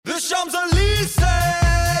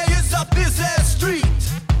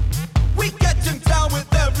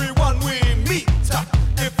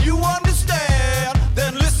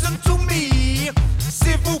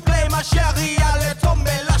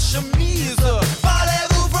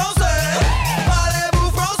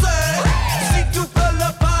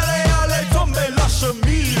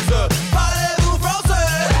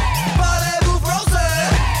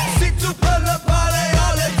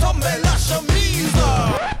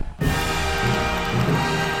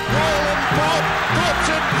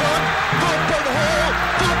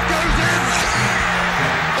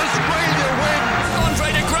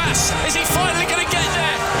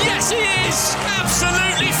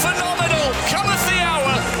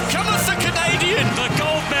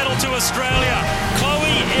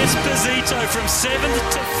So from 7th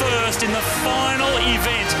to 1st in the final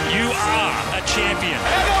event, you are a champion.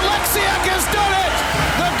 And Alexiak has done it!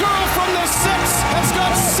 The girl from the 6 has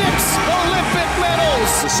got 6 Olympic medals.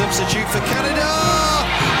 The substitute for Canada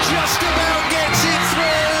just about gets it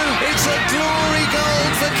through. It's a glory goal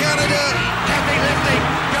for Canada. Heavy lifting,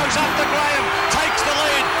 goes up to Graham, takes the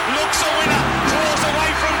lead, looks a winner, draws away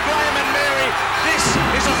from Graham and Mary. This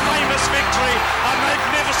is a famous victory, a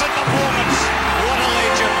magnificent performance. What a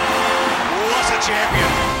legend, what a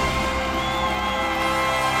champion.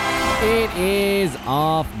 It is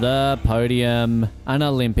Off the Podium, an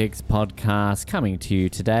Olympics podcast coming to you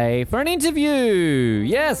today for an interview.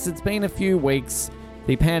 Yes, it's been a few weeks.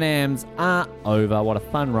 The Pan Ams are over. What a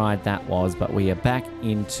fun ride that was, but we are back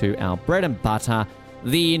into our bread and butter,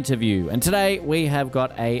 the interview. And today we have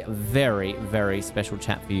got a very, very special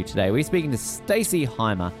chat for you today. We're speaking to Stacey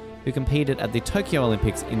Hymer, who competed at the Tokyo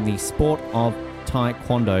Olympics in the sport of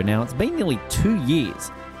Taekwondo. Now, it's been nearly 2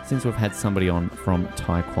 years since we've had somebody on from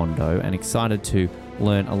Taekwondo, and excited to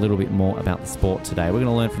learn a little bit more about the sport today. We're going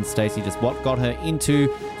to learn from Stacey just what got her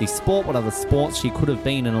into the sport, what other sports she could have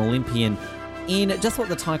been an Olympian in, just what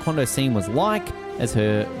the Taekwondo scene was like as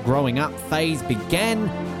her growing up phase began.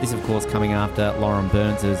 This, of course, coming after Lauren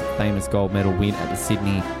Burns' famous gold medal win at the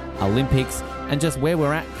Sydney Olympics, and just where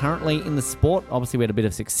we're at currently in the sport. Obviously, we had a bit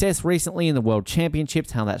of success recently in the World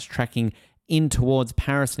Championships, how that's tracking in towards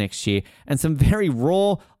Paris next year, and some very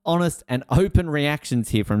raw, honest and open reactions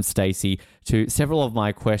here from Stacey to several of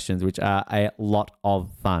my questions, which are a lot of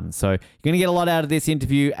fun. So you're going to get a lot out of this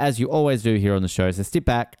interview, as you always do here on the show. So sit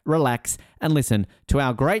back, relax, and listen to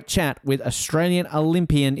our great chat with Australian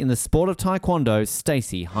Olympian in the sport of Taekwondo,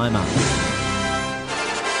 Stacey Hymer.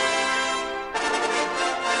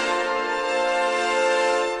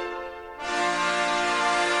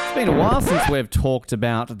 It's been a while since we've talked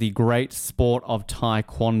about the great sport of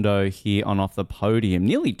Taekwondo here on Off the Podium.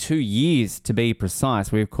 Nearly 2 years to be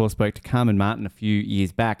precise. We, of course, spoke to Carmen Martin a few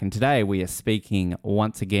years back, and today we are speaking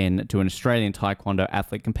once again to an Australian Taekwondo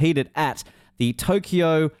athlete, competed at the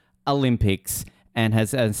Tokyo Olympics and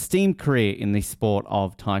has an esteemed career in the sport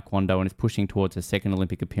of Taekwondo and is pushing towards her second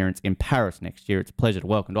Olympic appearance in Paris next year. It's a pleasure to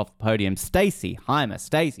welcome to Off the Podium Stacey Hymer.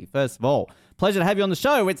 Stacey, first of all, pleasure to have you on the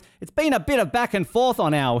show. It's been a bit of back and forth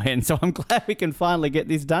on our end, so I'm glad we can finally get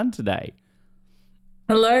this done today.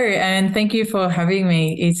 Hello, and thank you for having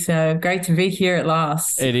me. It's great to be here at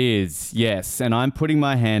last. It is, yes, and I'm putting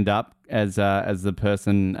my hand up as the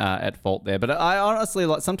person at fault there. But I honestly,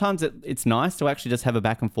 like, sometimes it's nice to actually just have a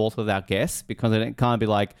back and forth with our guests, because it can't be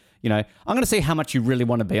like, you know, I'm going to see how much you really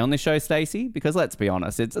want to be on this show, Stacey, because let's be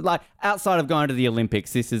honest, it's like outside of going to the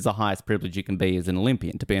Olympics, this is the highest privilege you can be as an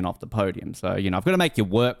Olympian, to be Off the Podium. So, you know, I've got to make you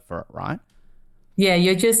work for it, right? Yeah,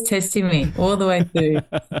 you're just testing me all the way through.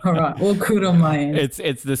 All right, all good on my end.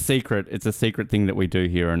 It's the secret. It's a secret thing that we do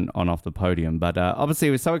here on Off the Podium. But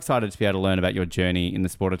obviously, we're so excited to be able to learn about your journey in the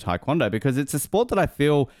sport of Taekwondo, because it's a sport that I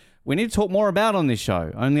feel we need to talk more about on this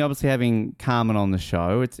show. Only obviously having Carmen on the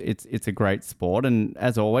show, it's a great sport. And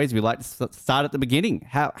as always, we like to start at the beginning.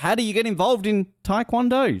 How do you get involved in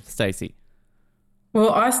Taekwondo, Stacey?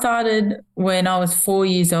 Well, I started when I was 4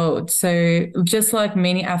 years old. So just like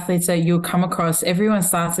many athletes that you'll come across, everyone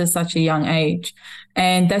starts at such a young age.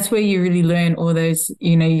 And that's where you really learn all those,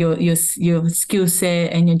 you know, your skill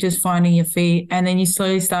set, and you're just finding your feet. And then you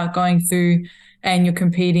slowly start going through and you're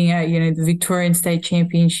competing at, you know, the Victorian State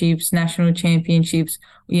Championships, national championships.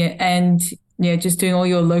 Yeah. And yeah, just doing all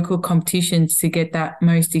your local competitions to get that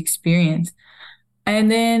most experience.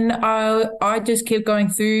 And then I just kept going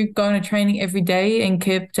to training every day, and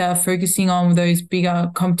kept focusing on those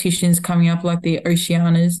bigger competitions coming up, like the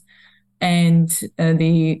Oceanias and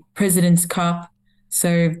the President's Cup.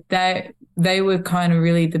 So that they were kind of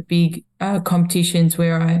really the big competitions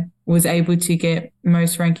where I was able to get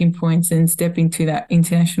most ranking points and step into that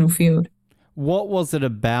international field. What was it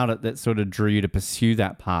about it that sort of drew you to pursue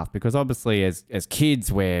that path? Because obviously as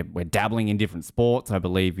kids, we're dabbling in different sports. I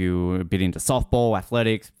believe you were a bit into softball,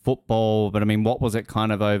 athletics, football. But I mean, what was it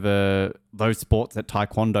kind of over those sports that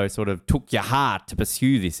Taekwondo sort of took your heart to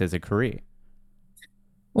pursue this as a career?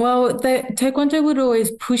 Well, the Taekwondo would always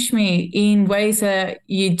push me in ways that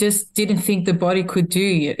you just didn't think the body could do.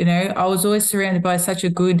 You know, I was always surrounded by such a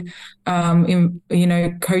good,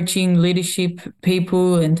 coaching, leadership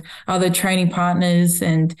people and other training partners.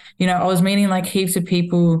 And, you know, I was meeting like heaps of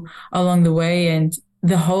people along the way, and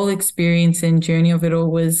the whole experience and journey of it all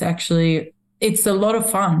was actually, it's a lot of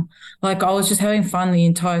fun. Like, I was just having fun the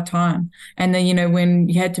entire time. And then, you know, when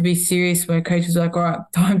you had to be serious, where coach was like, all right,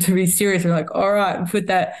 time to be serious. We're like, all right, put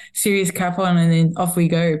that serious cap on, and then off we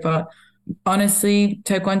go. But honestly,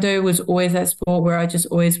 Taekwondo was always that sport where I just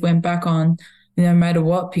always went back on no matter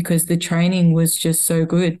what, because the training was just so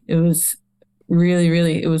good. It was really,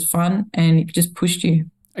 really, it was fun and it just pushed you.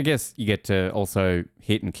 I guess you get to also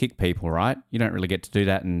hit and kick people, right? You don't really get to do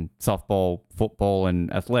that in softball, football,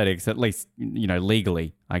 and athletics, at least,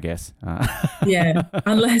 legally, I guess. Yeah,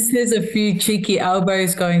 unless there's a few cheeky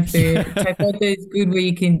elbows going through. Taekwondo is good where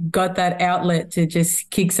you got that outlet to just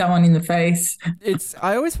kick someone in the face.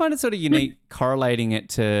 I always find it sort of unique correlating it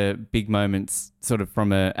to big moments sort of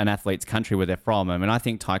from an athlete's country where they're from. I mean, I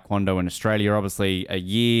think Taekwondo in Australia are obviously a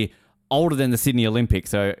year older than the Sydney Olympics.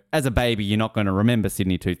 So as a baby, you're not going to remember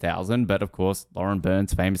Sydney 2000. But of course, Lauren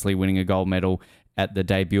Burns famously winning a gold medal at the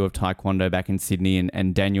debut of Taekwondo back in Sydney,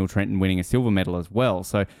 and Daniel Trenton winning a silver medal as well.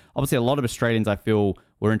 So obviously a lot of Australians, I feel,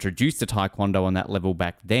 were introduced to Taekwondo on that level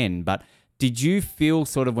back then. But did you feel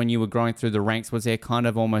sort of when you were growing through the ranks, was there kind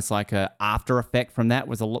of almost like a after effect from that?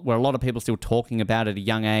 Were a lot of people still talking about at a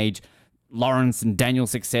young age Lawrence and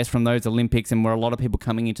Daniel's success from those Olympics, and were a lot of people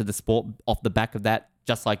coming into the sport off the back of that,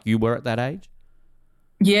 just like you were at that age?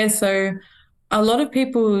 Yeah, so a lot of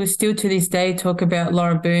people still to this day talk about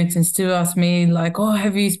Lauren Burns and still ask me like, oh,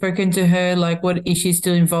 have you spoken to her? Like, what is she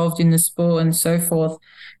still involved in the sport and so forth?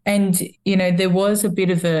 And, there was a bit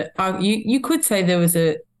of you could say there was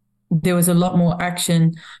a lot more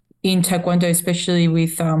action in Taekwondo, especially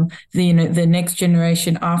with the next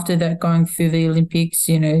generation after that going through the Olympics,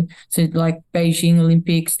 so like Beijing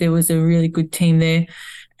Olympics, there was a really good team there.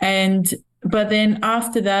 But then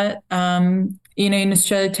after that, in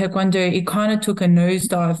Australia, Taekwondo, it kind of took a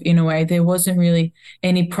nosedive in a way. There wasn't really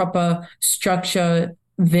any proper structure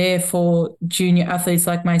there for junior athletes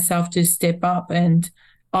like myself to step up. And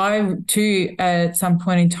I too, at some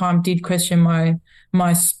point in time, did question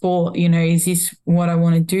my sport, is this what I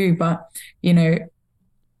want to do? But,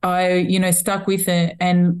 I stuck with it.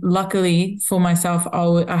 And luckily for myself,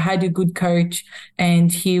 I had a good coach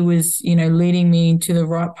and he was, leading me into the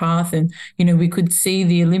right path. And, we could see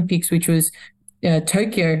the Olympics, which was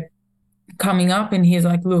Tokyo coming up. And he's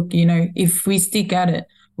like, look, if we stick at it,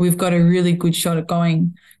 we've got a really good shot at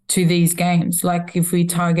going to these games. Like if we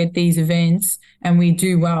target these events and we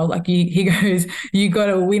do well, like he goes, you got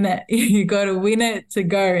to win it. You got to win it to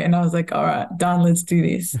go. And I was like, all right, done, let's do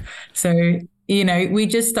this. So, we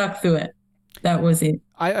just stuck through it. That was it.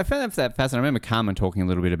 I found that fascinating. I remember Carmen talking a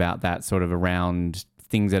little bit about that sort of around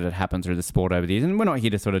things that had happened through the sport over the years. And we're not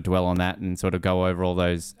here to sort of dwell on that and sort of go over all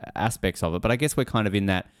those aspects of it. But I guess we're kind of in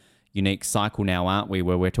that unique cycle now, aren't we,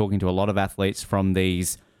 where we're talking to a lot of athletes from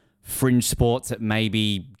these fringe sports that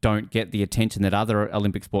maybe don't get the attention that other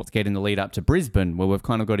Olympic sports get in the lead up to Brisbane, where we've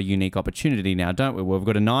kind of got a unique opportunity now, don't we? We've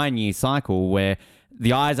got a 9-year cycle where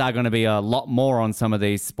the eyes are going to be a lot more on some of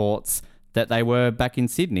these sports that they were back in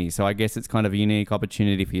Sydney. So I guess it's kind of a unique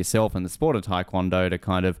opportunity for yourself and the sport of Taekwondo to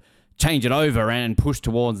kind of change it over and push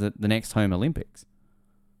towards the next home Olympics.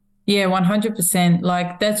 Yeah, 100%.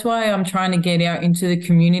 Like that's why I'm trying to get out into the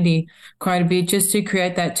community quite a bit, just to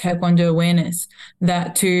create that Taekwondo awareness,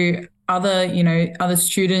 that to other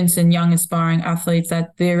students and young aspiring athletes,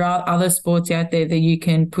 that there are other sports out there that you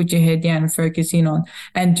can put your head down and focus in on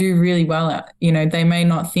and do really well at. They may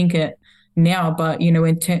not think it now, but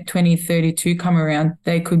when 2032 come around,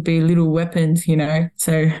 they could be little weapons.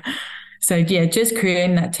 So yeah, just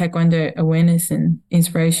creating that Taekwondo awareness and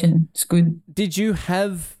inspiration is good. Did you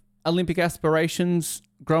have Olympic aspirations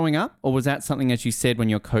growing up, or was that something, as you said, when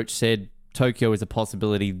your coach said Tokyo is a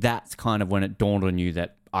possibility, that's kind of when it dawned on you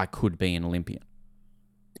that I could be an Olympian?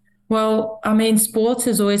 Well, I mean, sports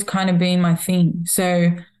has always kind of been my thing.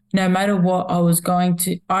 So no matter what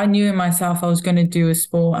I knew in myself I was going to do a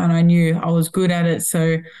sport, and I knew I was good at it.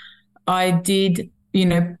 So I did,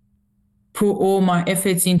 put all my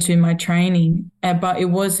efforts into my training. But it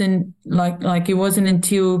wasn't it wasn't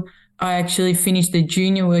until I actually finished the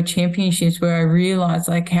Junior World Championships where I realized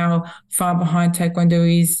how far behind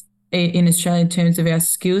Taekwondo is in Australia in terms of our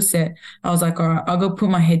skill set. I was like, all right, I'll go put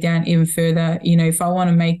my head down even further. If I want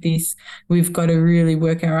to make this, we've got to really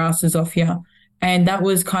work our asses off here. And that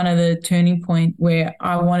was kind of the turning point where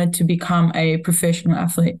I wanted to become a professional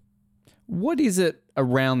athlete. What is it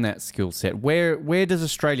around that skill set? Where does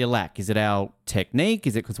Australia lack? Is it our technique?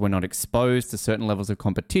 Is it because we're not exposed to certain levels of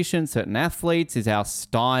competition, certain athletes? Is our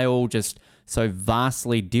style just so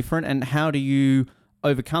vastly different? And how do you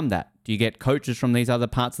overcome that? Do you get coaches from these other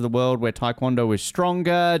parts of the world where Taekwondo is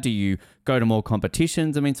stronger? Do you go to more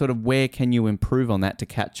competitions? I mean, sort of where can you improve on that to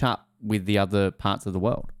catch up with the other parts of the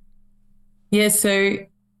world? Yeah, so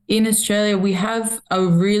in Australia, we have a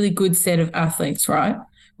really good set of athletes, right?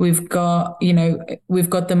 we've got, we've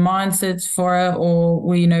got the mindsets for it, or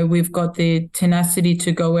we've got the tenacity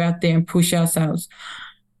to go out there and push ourselves.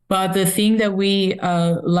 But the thing that we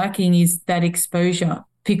are lacking is that exposure,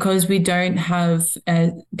 because we don't have,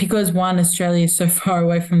 because one, Australia is so far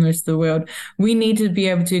away from the rest of the world. We need to be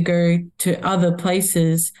able to go to other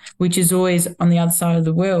places, which is always on the other side of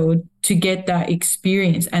the world, to get that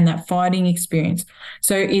experience and that fighting experience.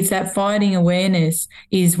 So it's that fighting awareness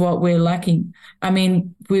is what we're lacking. I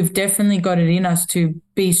mean, we've definitely got it in us to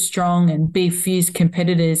be strong and be fierce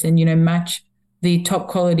competitors and, match the top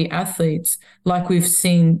quality athletes like we've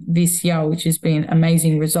seen this year, which has been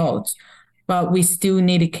amazing results. But we still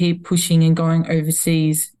need to keep pushing and going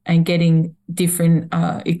overseas and getting different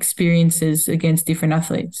experiences against different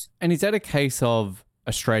athletes. And is that a case of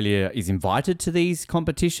Australia is invited to these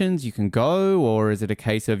competitions, you can go, or is it a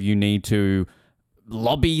case of you need to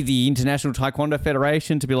lobby the International Taekwondo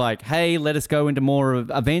Federation to be like, hey, let us go into more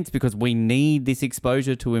events because we need this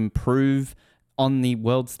exposure to improve on the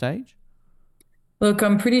world stage? Look,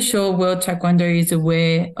 I'm pretty sure World Taekwondo is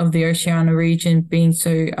aware of the Oceania region being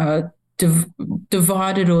so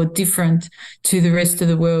divided or different to the rest of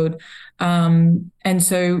the world. And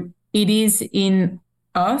so it is in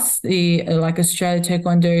us, the Australia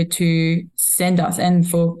Taekwondo, to send us, and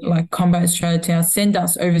for Combat Australia to send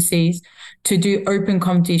us overseas to do open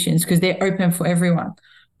competitions, because they're open for everyone.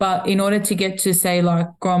 But in order to get to, say,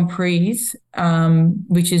 Grand Prix,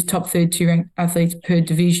 which is top 32 ranked athletes per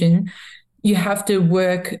division, you have to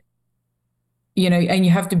work, and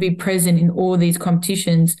you have to be present in all these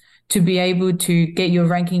competitions to be able to get your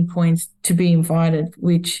ranking points to be invited,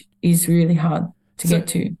 which is really hard to get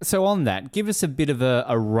to. So on that, give us a bit of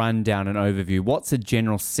a rundown and overview. What's a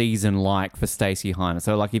general season like for Stacey Hymer?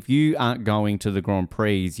 So if you aren't going to the Grand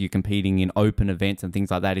Prix, you're competing in open events and things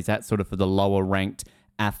like that. Is that sort of for the lower ranked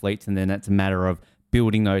athletes, and then it's a matter of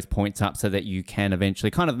building those points up so that you can eventually,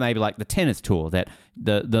 kind of maybe like the tennis tour, that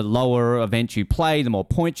the lower events you play, the more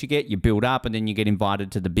points you get, you build up, and then you get invited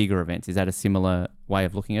to the bigger events. Is that a similar way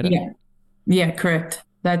of looking at it? Yeah, correct.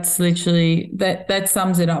 That's literally, that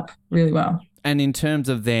sums it up really well. And in terms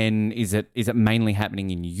of then, is it mainly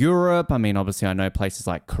happening in Europe? I mean, obviously I know places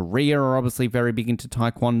like Korea are obviously very big into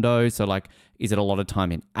Taekwondo. So is it a lot of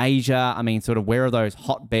time in Asia? I mean, sort of where are those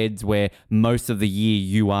hotbeds where most of the year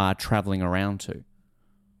you are traveling around to?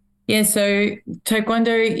 Yeah, so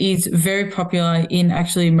Taekwondo is very popular in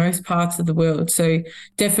actually most parts of the world. So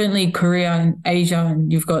definitely Korea and Asia,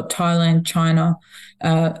 and you've got Thailand, China,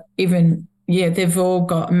 they've all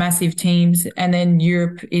got massive teams. And then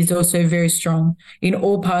Europe is also very strong in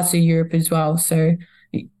all parts of Europe as well. So,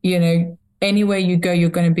 anywhere you go, you're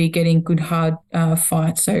going to be getting good, hard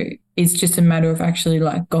fights. So it's just a matter of actually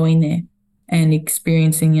going there and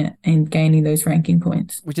experiencing it and gaining those ranking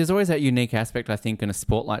points. Which is always that unique aspect, I think, in a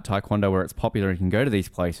sport like Taekwondo where it's popular and you can go to these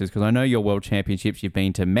places, because I know your world championships, you've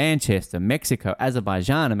been to Manchester, Mexico,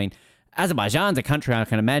 Azerbaijan. I mean, Azerbaijan's a country I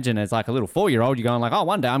can imagine as a little 4-year-old, you're going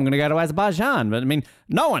one day I'm going to go to Azerbaijan. But I mean,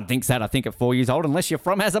 no one thinks that, I think, at 4 years old, unless you're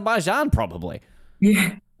from Azerbaijan, probably.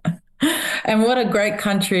 Yeah. And what a great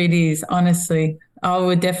country it is, honestly. I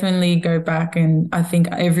would definitely go back, and I think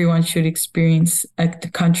everyone should experience a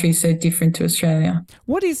country so different to Australia.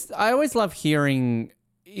 I always love hearing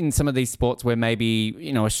in some of these sports where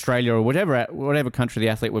maybe, Australia or whatever country the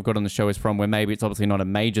athlete we've got on the show is from, where maybe it's obviously not a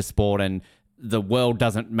major sport and the world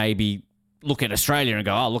doesn't maybe look at Australia and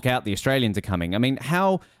go, oh, look out, the Australians are coming. I mean,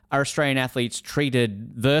 how are Australian athletes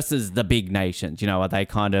treated versus the big nations? Are they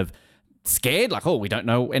kind of scared, we don't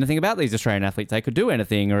know anything about these Australian athletes, they could do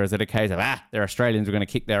anything? Or is it a case of, they're Australians, we're going to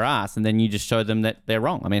kick their ass, and then you just show them that they're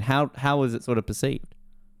wrong? I mean, how is it sort of perceived?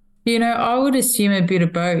 I would assume a bit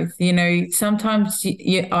of both. Sometimes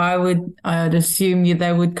I'd assume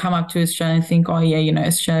they would come up to Australia and think, oh yeah,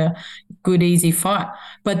 Australia, good, easy fight.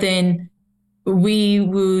 But then we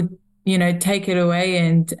would, take it away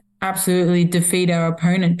and absolutely defeat our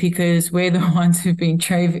opponent, because we're the ones who've been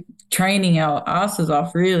training our asses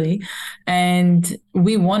off, really, and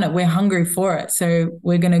we want it. We're hungry for it, so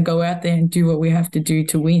we're going to go out there and do what we have to do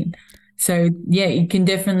to win. So yeah, you can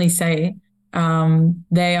definitely say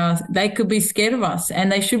they could be scared of us,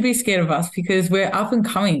 and they should be scared of us, because we're up and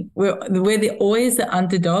coming. We're always the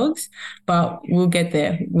underdogs, but we'll get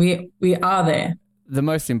there. We are there. The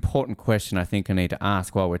most important question I think I need to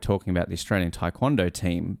ask while we're talking about the Australian Taekwondo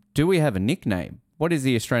team, do we have a nickname? What is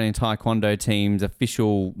the Australian Taekwondo team's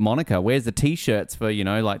official moniker? Where's the T-shirts for, the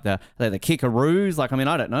kickaroos? I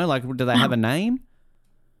don't know. Do they have a name?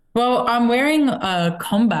 Well, I'm wearing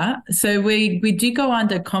Combat. So we do go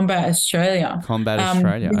under Combat Australia. Combat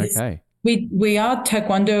Australia, okay. We are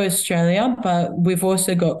Taekwondo Australia, but we've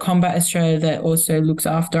also got Combat Australia that also looks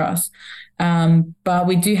after us. But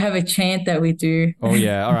we do have a chant that we do. Oh,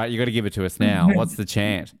 yeah. All right. You got to give it to us now. What's the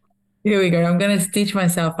chant? Here we go. I'm going to stitch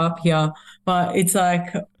myself up here, but it's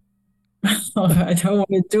like, I don't want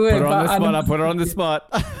to do it. Put her on but the spot. I put her on the spot.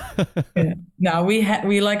 Yeah. No,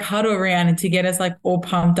 we like huddle around, and to get us like all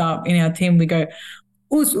pumped up in our team, we go,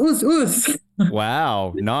 oos, oos, oos.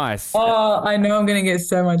 Wow. Nice. Oh, I know I'm going to get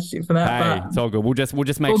so much shit for that. Hey, but it's all good. We'll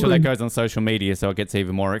just make sure that goes on social media so it gets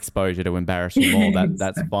even more exposure to embarrass you more.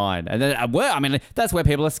 That's fine. And then, well, I mean, that's where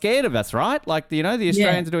people are scared of us, right? Like, the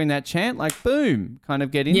Australians are doing that chant, like, boom, kind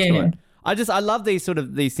of get into it. I love these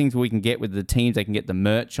things where we can get with the teams. They can get the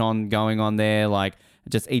merch going on there, like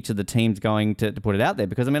just each of the teams going to put it out there.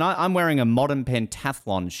 Because, I mean, I'm wearing a modern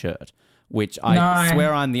pentathlon shirt, which I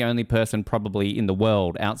swear I'm the only person probably in the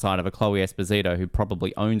world outside of a Chloe Esposito who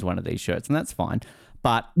probably owns one of these shirts, and that's fine.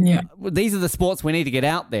 But these are the sports we need to get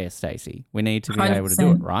out there, Stacey. We need to be 100%. Able to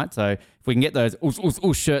do it, right? So if we can get those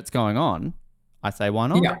shirts going on, I say why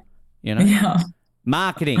not? Yeah.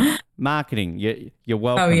 Marketing. You're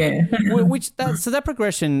welcome. Oh, yeah. So that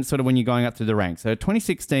progression sort of when you're going up through the ranks. So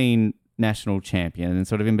 2016 national champion, and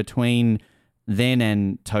sort of in between then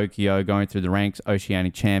and Tokyo, going through the ranks,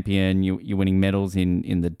 Oceanic champion, you're winning medals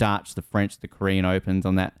in the Dutch, the French, the Korean Opens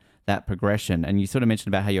on that progression. And you sort of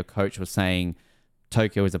mentioned about how your coach was saying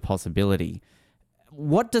Tokyo is a possibility.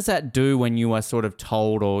 What does that do when you are sort of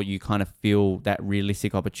told, or you kind of feel that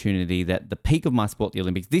realistic opportunity that the peak of my sport, the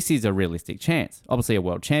Olympics, this is a realistic chance? Obviously, a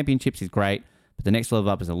World Championships is great, but the next level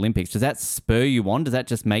up is Olympics. Does that spur you on? Does that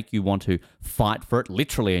just make you want to fight for it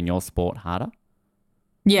literally in your sport harder?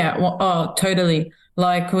 Yeah, well, totally.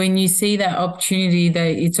 Like when you see that opportunity that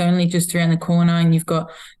it's only just around the corner and you've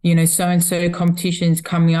got, so-and-so competitions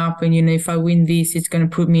coming up and, if I win this, it's going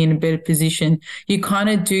to put me in a better position. You kind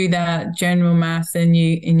of do that general math and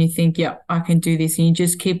you think, yeah, I can do this. And you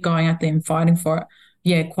just keep going out there and fighting for it.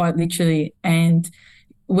 Yeah, quite literally. And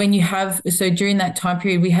when you during that time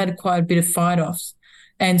period, we had quite a bit of fight-offs.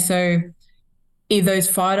 And so those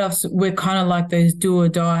fight-offs were kind of like those do or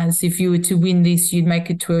dies. If you were to win this, you'd make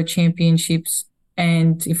it to a championships.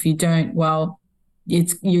 And if you don't, well,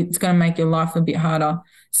 it's going to make your life a bit harder.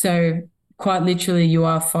 So quite literally, you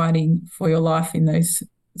are fighting for your life in those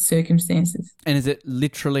circumstances. And is it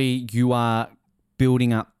literally you are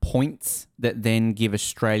building up points that then give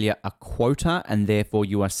Australia a quota and therefore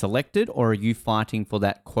you are selected, or are you fighting for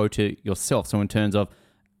that quota yourself? So in terms of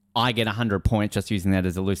I get 100 points, just using that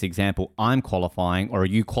as a loose example, I'm qualifying, or are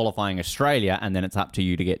you qualifying Australia and then it's up to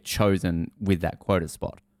you to get chosen with that quota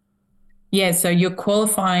spot? Yeah, so you're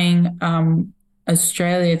qualifying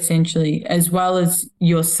Australia essentially, as well as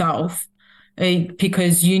yourself,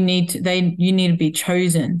 because you need to be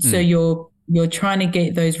chosen. So you're trying to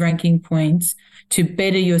get those ranking points to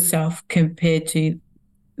better yourself compared to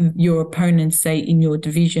your opponents, say in your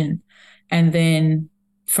division, and then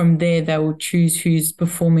from there they will choose who's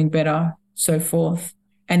performing better, so forth,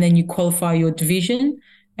 and then you qualify your division,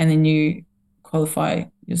 and then you qualify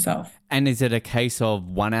yourself. And is it a case of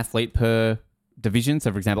one athlete per division?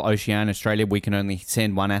 So, for example, Oceania, Australia, we can only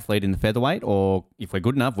send one athlete in the featherweight, or if we're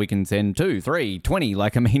good enough, we can send 2, 3, 20.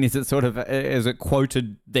 Like, I mean, is it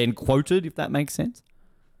quoted, if that makes sense?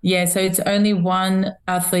 Yeah, so it's only one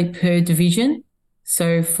athlete per division.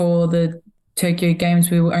 So for the Tokyo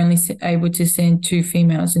Games, we were only able to send 2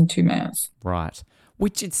 females and 2 males. Right.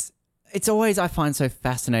 Which it's always, I find so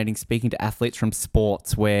fascinating speaking to athletes from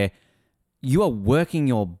sports where you are working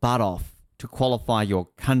your butt off to qualify your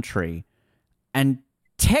country, and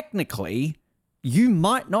technically you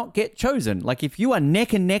might not get chosen. Like if you are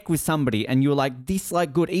neck and neck with somebody and you're like this,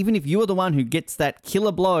 like good, even if you're the one who gets that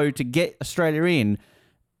killer blow to get Australia in,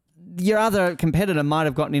 your other competitor might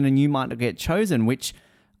have gotten in and you might not get chosen, which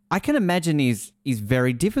I can imagine is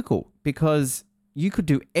very difficult, because you could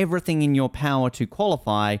do everything in your power to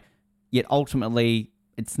qualify, yet ultimately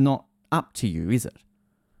it's not up to you, is it?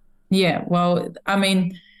 Yeah, well, I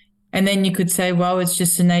mean, and then you could say, well, it's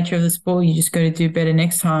just the nature of the sport. You just got to do better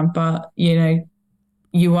next time. But,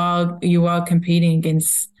 you are competing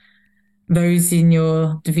against those in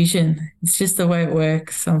your division. It's just the way it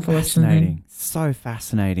works, unfortunately. Fascinating. So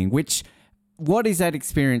fascinating. What is that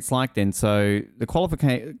experience like then? So the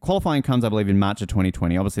qualifying comes, I believe, in March of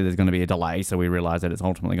 2020. Obviously, there's going to be a delay, so we realize that it's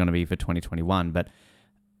ultimately going to be for 2021. But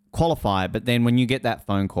qualify, but then when you get that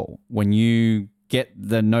phone call, when you get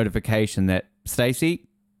the notification that, Stacey,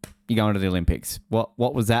 you're going to the Olympics, what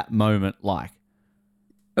was that moment like?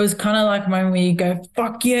 it was kind of like a moment where you go,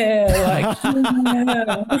 fuck yeah, like,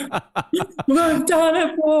 yeah, we've done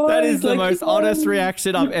it, boys. That is the like, most honest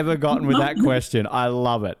reaction I've ever gotten with that question. I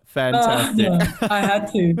love it. Fantastic. I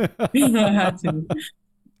had to. I had to.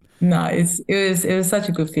 No, it was such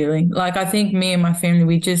a good feeling. Like I think me and my family,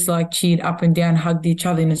 we just like cheered up and down, hugged each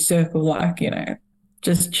other in a circle, like,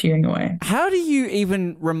 just cheering away. How do you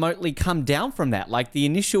even remotely come down from that? Like the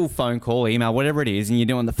initial phone call, email, whatever it is, and you're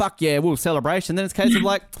doing the fuck yeah, woo celebration. Then it's a case of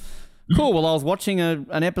like, cool, well, I was watching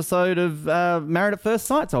an episode of Married at First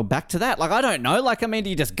Sight, so back to that. Like, I don't know. Like, I mean, do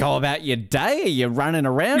you just go about your day? Are you running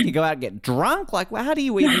around? You go out and get drunk? Like, well, how do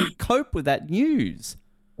you even cope with that news?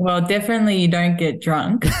 Well, definitely you don't get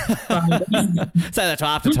drunk. But So that's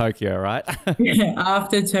after Tokyo, right? yeah,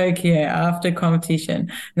 after Tokyo, after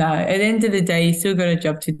competition. No, at the end of the day, you still got a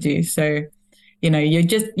job to do. So, you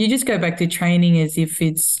just go back to training as if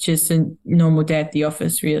it's just a normal day at the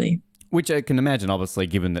office, really. Which I can imagine, obviously,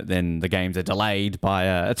 given that then the games are delayed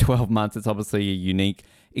by 12 months, it's obviously a unique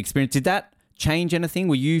experience. Did that change anything?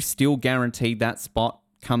 Were you still guaranteed that spot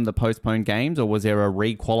come the postponed games, or was there a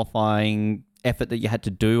re-qualifying effort that you had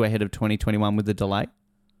to do ahead of 2021 with the delay?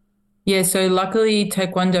 Yeah, so luckily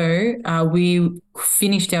Taekwondo, we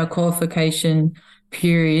finished our qualification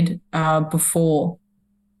period before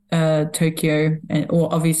Tokyo,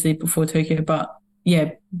 or obviously before Tokyo, but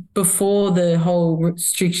yeah, before the whole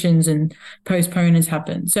restrictions and postponements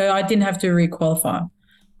happened. So I didn't have to re-qualify,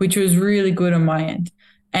 which was really good on my end.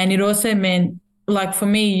 And it also meant, like for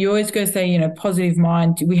me, you always go say, positive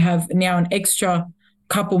mind. We have now an extra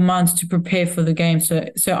couple months to prepare for the game. So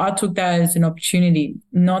I took that as an opportunity.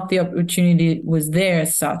 Not the opportunity was there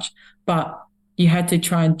as such, but you had to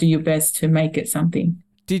try and do your best to make it something.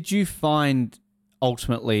 Did you find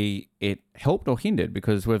ultimately it helped or hindered?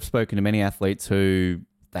 Because we've spoken to many athletes who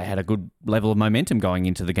they had a good level of momentum going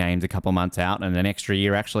into the games a couple of months out, and an extra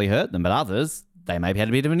year actually hurt them. But others, they maybe had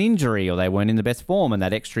a bit of an injury or they weren't in the best form, and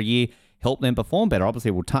that extra year helped them perform better.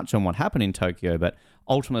 Obviously, we'll touch on what happened in Tokyo, but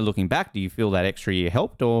ultimately looking back, do you feel that extra year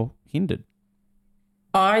helped or hindered?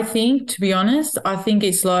 I think, to be honest, I think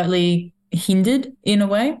it slightly hindered in a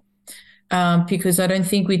way, because I don't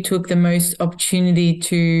think we took the most opportunity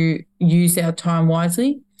to use our time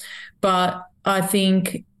wisely. But I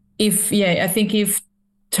think if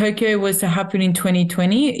Tokyo was to happen in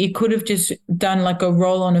 2020, it could have just done like a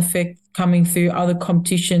roll-on effect coming through other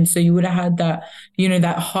competitions. So you would have had that,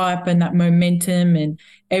 that hype and that momentum and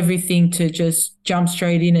everything to just jump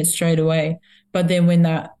straight in it straight away. But then when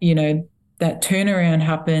that turnaround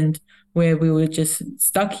happened where we were just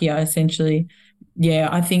stuck here essentially, yeah,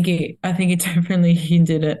 I think it definitely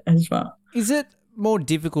hindered it as well. Is it more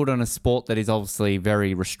difficult on a sport that is obviously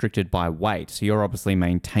very restricted by weight? So you're obviously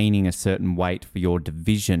maintaining a certain weight for your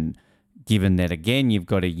division, given that, again, you've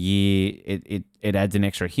got a year, it adds an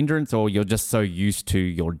extra hindrance, or you're just so used to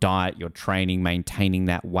your diet, your training, maintaining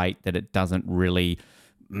that weight that it doesn't really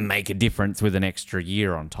make a difference with an extra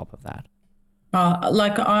year on top of that?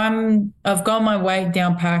 I've got my weight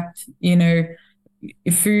down packed,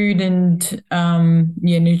 food and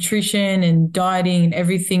nutrition and dieting and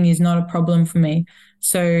everything is not a problem for me.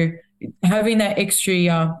 So having that extra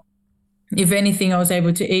year, if anything, I was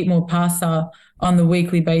able to eat more pasta on the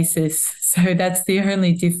weekly basis. So that's the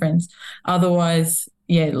only difference. Otherwise,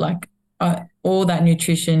 yeah, all that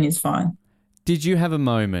nutrition is fine. Did you have a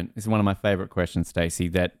moment, this is one of my favorite questions, Stacey,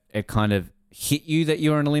 that it kind of hit you that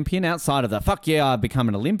you're an Olympian outside of the, fuck yeah, I've become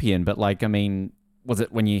an Olympian, but was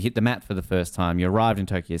it when you hit the mat for the first time, you arrived in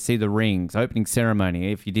Tokyo, see the rings, opening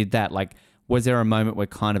ceremony, if you did that, was there a moment where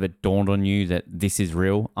kind of it dawned on you that this is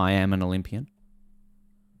real, I am an Olympian?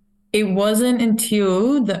 It wasn't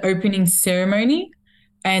until the opening ceremony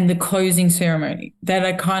and the closing ceremony that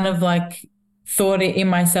I kind of thought it in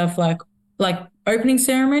myself, like opening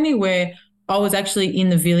ceremony where I was actually in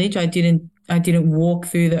the village. I didn't walk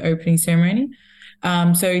through the opening ceremony.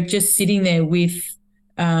 So just sitting there with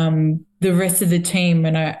the rest of the team,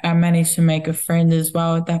 and I managed to make a friend as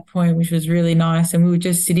well at that point, which was really nice. And we were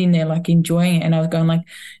just sitting there enjoying it. And I was going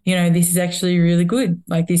this is actually really good.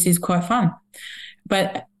 This is quite fun.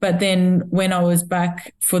 But then when I was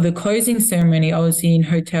back for the closing ceremony, I was in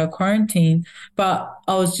hotel quarantine, but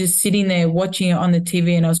I was just sitting there watching it on the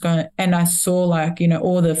TV, and I was going, and I saw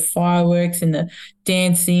all the fireworks and the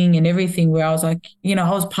dancing and everything where I was I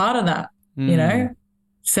was part of that,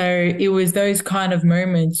 So it was those kind of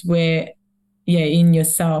moments where, yeah, in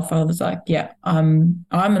yourself, I was yeah, I'm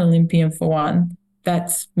an Olympian for one.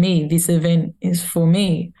 That's me. This event is for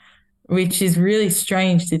me, which is really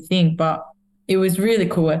strange to think, but it was really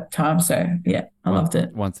cool at the time. So, yeah, I loved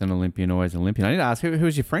it. Once an Olympian, always an Olympian. I need to ask, who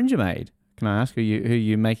was your friend you made Can I ask who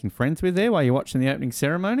you making friends with there while you're watching the opening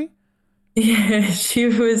ceremony? Yeah,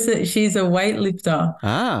 she's a weightlifter.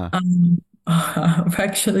 Ah, I've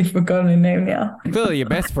actually forgotten her name now. clearly your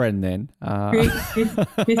best friend then.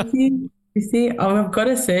 Chrissy. Oh, I've got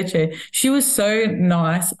to search her. She was so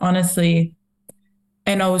nice, honestly.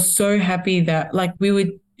 And I was so happy that like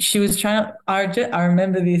she was trying to, I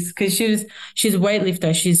remember this because she's a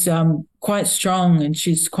weightlifter. She's quite strong and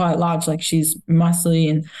she's quite large, like she's muscly.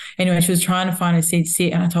 And anyway, she was trying to find a seat to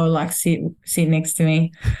sit, and I told her like sit next to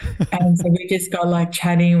me. And so we just got like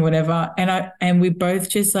chatting, whatever. And we both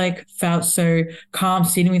just like felt so calm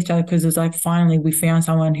sitting with each other because it was like finally we found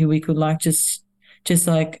someone who we could like just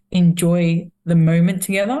like enjoy the moment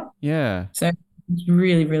together. Yeah. So it's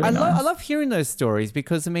really, really nice. I love hearing those stories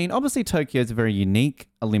because, I mean, obviously Tokyo is a very unique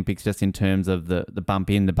Olympics just in terms of the bump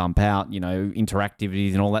in, the bump out,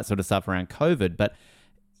 interactivities and all that sort of stuff around COVID. But,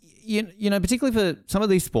 particularly for some of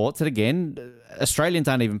these sports that, again, Australians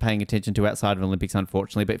aren't even paying attention to outside of Olympics,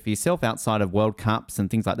 unfortunately. But for yourself, outside of World Cups and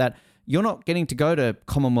things like that, you're not getting to go to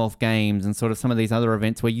Commonwealth Games and sort of some of these other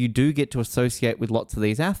events where you do get to associate with lots of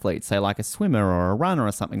these athletes, say like a swimmer or a runner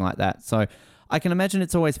or something like that. So I can imagine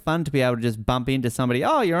it's always fun to be able to just bump into somebody.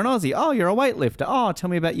 Oh, you're an Aussie. Oh, you're a weightlifter. Oh, tell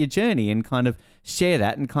me about your journey, and kind of share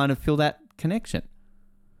that and kind of feel that connection.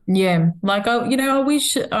 Yeah, like I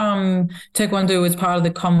wish Taekwondo was part of the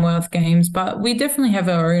Commonwealth Games, but we definitely have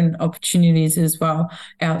our own opportunities as well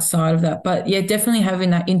outside of that. But yeah, definitely having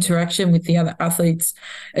that interaction with the other athletes,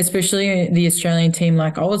 especially the Australian team,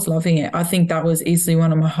 like I was loving it. I think that was easily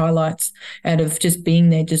one of my highlights out of just being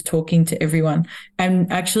there, just talking to everyone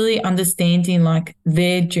and actually understanding like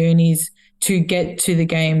their journeys to get to the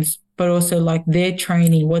games, but also like their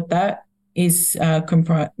training, what that is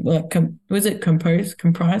comprised. Yeah,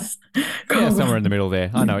 somewhere in the middle there.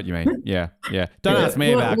 I know what you mean. Yeah. Don't ask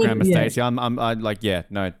me about grammar, Stacey. I'm like,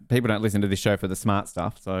 no, people don't listen to this show for the smart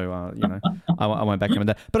stuff. So, I won't back them with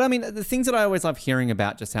that. But I mean, the things that I always love hearing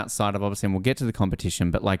about just outside of, obviously, and we'll get to the competition,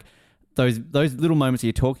 but like those little moments that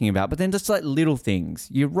you're talking about, but then just like little things.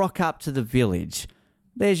 You rock up to the village.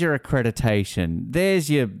 There's your accreditation. There's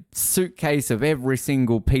your suitcase of every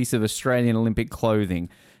single piece of Australian Olympic clothing.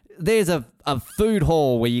 There's a food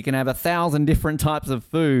hall where you can have 1,000 different types of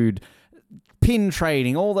food, pin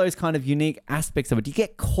trading, all those kind of unique aspects of it. Do you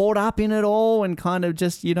get caught up in it all and kind of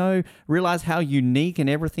just, realize how unique and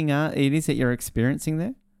everything it is that you're experiencing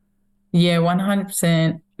there? Yeah,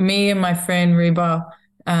 100%. Me and my friend Reba,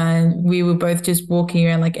 and we were both just walking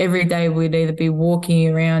around. Like every day we'd either be walking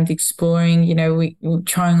around, exploring, we were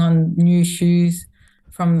trying on new shoes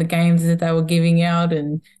from the games that they were giving out,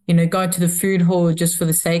 and going to the food hall just for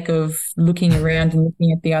the sake of looking around and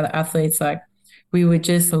looking at the other athletes. Like we were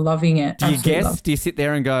just loving it. Do you guess? Do you sit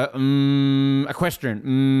there and go,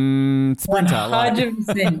 equestrian, sprinter?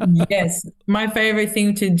 100%. Yes. My favorite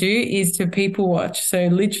thing to do is to people watch. So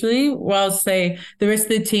literally, while say the rest of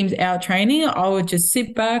the team's out training, I would just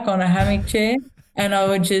sit back on a hammock chair and I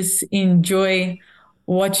would just enjoy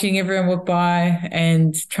watching everyone walk by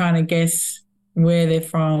and trying to guess where they're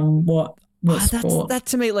from, what sport. That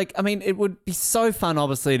to me, like, I mean, it would be so fun,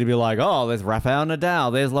 obviously, to be like, oh, there's Rafael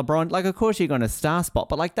Nadal, there's LeBron. Like, of course you're going to star spot,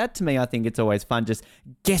 but like that to me, I think it's always fun just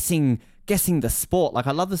guessing the sport. Like,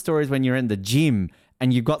 I love the stories when you're in the gym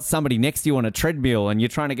and you've got somebody next to you on a treadmill and you're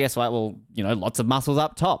trying to guess, like, well, lots of muscles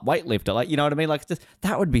up top, weightlifter, like, you know what I mean? Like, just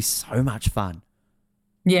that would be so much fun.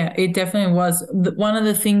 Yeah, it definitely was. One of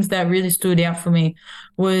the things that really stood out for me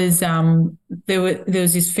was there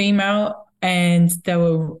was this female, and there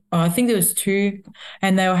were I think there was two,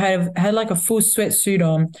 and they had like a full sweatsuit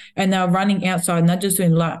on, and they were running outside and they're just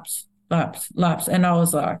doing laps, and I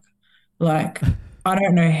was like I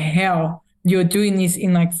don't know how you're doing this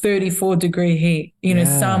in like 34-degree heat,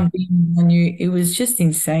 sun being on you. It was just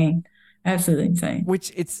insane, absolutely insane.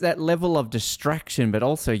 Which it's that level of distraction, but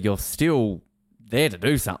also you're still there to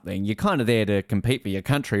do something. You're kind of there to compete for your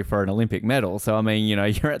country for an Olympic medal. So, I mean,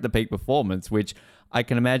 you're at the peak performance, which I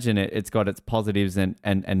can imagine it's got its positives and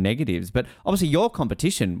negatives. But obviously your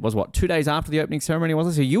competition was 2 days after the opening ceremony,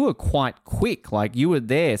 wasn't it? So you were quite quick, like you were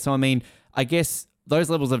there. So, I mean, I guess those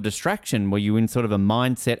levels of distraction, were you in sort of a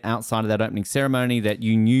mindset outside of that opening ceremony that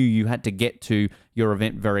you knew you had to get to your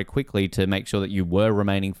event very quickly to make sure that you were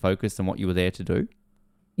remaining focused on what you were there to do?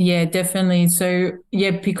 Yeah, definitely. So,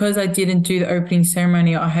 yeah, because I didn't do the opening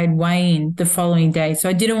ceremony, I had weigh-in the following day. So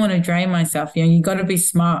I didn't want to drain myself. You got to be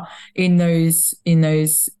smart in those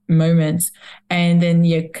moments. And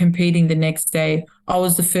then, competing the next day, I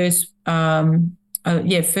was the first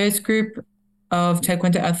group of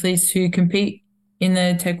Taekwondo athletes who compete in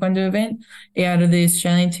the Taekwondo event out of the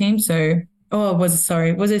Australian team. So, was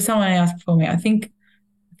it someone else before me? I think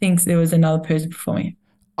think there was another person before me.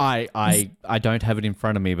 I don't have it in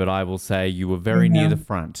front of me, but I will say you were very near the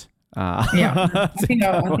front. Yeah, I think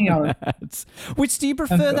I was. Which do you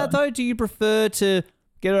prefer that though? Do you prefer to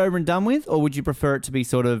get it over and done with, or would you prefer it to be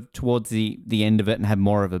sort of towards the end of it and have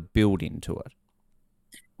more of a build into it?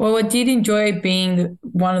 Well, I did enjoy being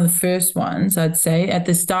one of the first ones, I'd say, at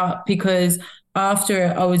the start, because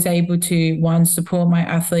after I was able to, one, support my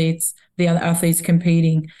athletes, the other athletes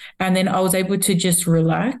competing, and then I was able to just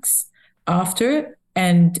relax after it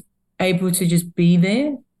and able to just be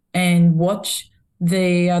there and watch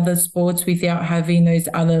the other sports without having those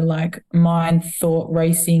other like mind thought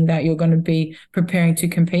racing that you're going to be preparing to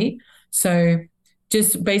compete. So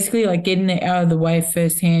just basically like getting it out of the way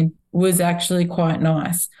firsthand was actually quite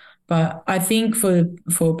nice. But I think for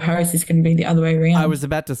Paris, it's going to be the other way around. I was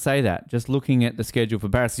about to say that, just looking at the schedule for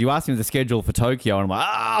Paris. You asked me the schedule for Tokyo, and I'm like,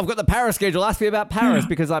 I've got the Paris schedule. Ask me about Paris,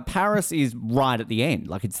 because like Paris is right at the end.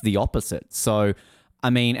 Like it's the opposite. So,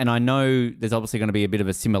 I mean, and I know there's obviously going to be a bit of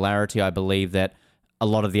a similarity. I believe that a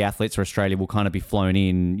lot of the athletes for Australia will kind of be flown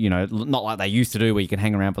in, you know, not like they used to do where you can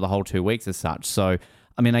hang around for the whole 2 weeks as such. So,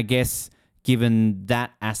 I mean, I guess given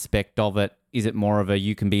that aspect of it, is it more of a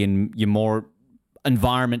you can be in your more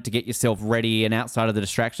environment to get yourself ready and outside of the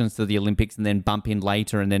distractions to the Olympics and then bump in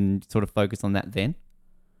later and then sort of focus on that then?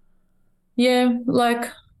 Yeah,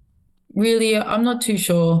 like really, I'm not too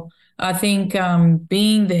sure. I think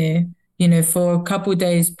being there, you know, for a couple of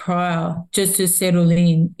days prior just to settle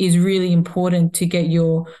in is really important to get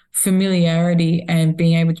your familiarity and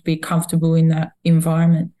being able to be comfortable in that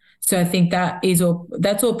environment. So I think that's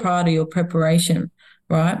all part of your preparation,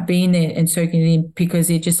 right? Being there and soaking it in,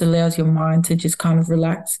 because it just allows your mind to just kind of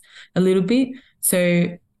relax a little bit.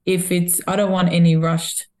 So I don't want to be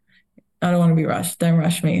rushed. Don't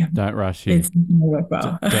rush me. Don't rush you. It's more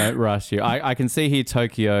worthwhile. Don't rush you. I can see here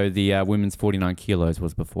Tokyo, the women's 49 kilos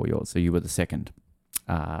was before yours, so you were the second.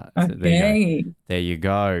 Okay. So there you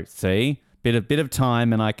go. See? Bit of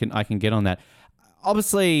time, and I can get on that.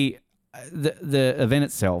 Obviously, the event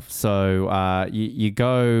itself, so you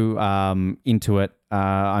go into it.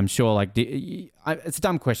 I'm sure, like, it's a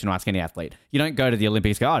dumb question to ask any athlete. You don't go to the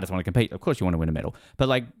Olympics and go, I just want to compete. Of course you want to win a medal. But,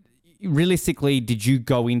 like, realistically, did you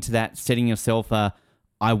go into that setting yourself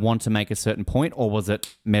I want to make a certain point, or was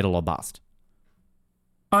it medal or bust?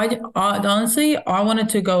 I honestly, I wanted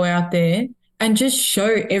to go out there and just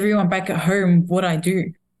show everyone back at home what I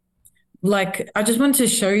do. Like, I just wanted to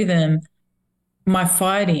show them my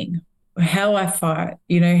fighting, how I fight,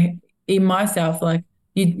 you know, in myself, like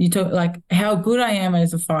you talk like how good I am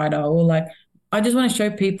as a fighter, or like I just want to show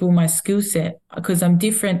people my skill set, because I'm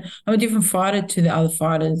different. I'm a different fighter to the other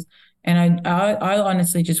fighters, and I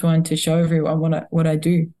honestly just wanted to show everyone what I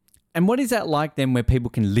do. And what is that like then, where people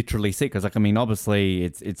can literally see? Because, like, I mean, obviously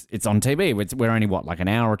it's on TV. We're only like an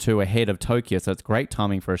hour or two ahead of Tokyo, so it's great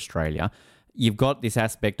timing for Australia. You've got this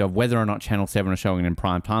aspect of whether or not Channel 7 are showing it in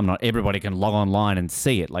prime time. Not everybody can log online and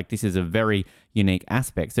see it. Like, this is a very unique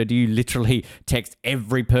aspect. So do you literally text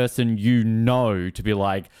every person you know to be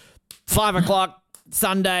like, 5 o'clock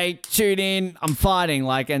Sunday, tune in, I'm fighting,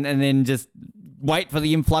 like, and then just wait for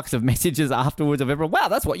the influx of messages afterwards of everyone? Wow,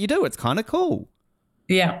 that's what you do. It's kind of cool.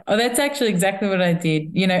 Yeah, that's actually exactly what I did.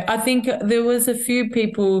 You know, I think there was a few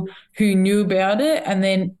people who knew about it, and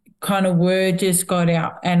then kind of word just got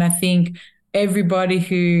out. And I think everybody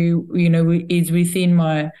who, you know, is within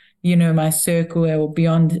my, you know, my circle or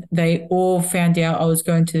beyond, they all found out I was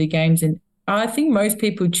going to the games. And I think most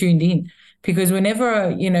people tuned in, because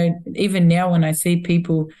whenever, you know, even now when I see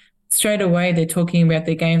people, straight away they're talking about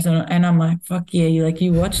their games, and I'm like, fuck yeah,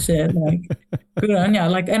 you watched it, like good on you.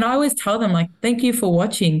 Like, and I always tell them, like, thank you for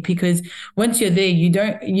watching, because once you're there, you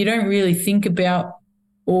don't really think about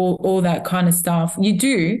all that kind of stuff. You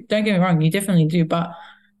do, don't get me wrong, you definitely do, but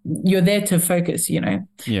you're there to focus, you know.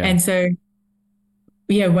 Yeah. And so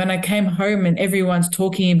yeah, when I came home and everyone's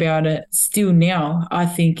talking about it still now, I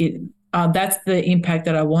think that's the impact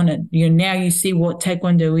that I wanted. You know, now you see what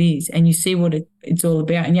Taekwondo is, and you see what it's all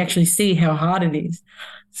about, and you actually see how hard it is.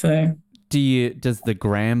 So does the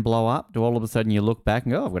gram blow up? Do all of a sudden you look back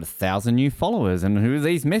and go, I've got 1,000 new followers, and who are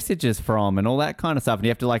these messages from, and all that kind of stuff? And you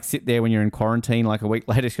have to like sit there when you're in quarantine like a week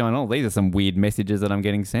later going, oh, these are some weird messages that I'm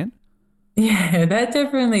getting sent? Yeah, that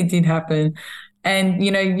definitely did happen. And,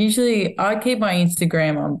 you know, usually I keep my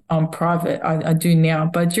Instagram on private. I do now.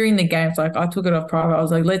 But during the games, like, I took it off private. I was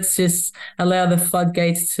like, let's just allow the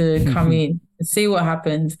floodgates to come in and see what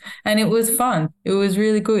happens. And it was fun. It was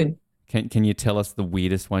really good. Can you tell us the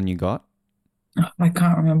weirdest one you got? Oh, I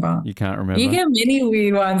can't remember. You can't remember? You get many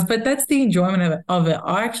weird ones, but that's the enjoyment of it.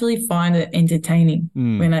 I actually find it entertaining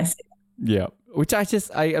when I see it. Yeah. Which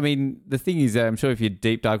I mean, the thing is, I'm sure if you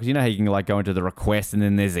deep dive, because you know how you can like go into the request and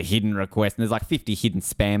then there's a hidden request and there's like 50 hidden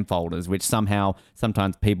spam folders, which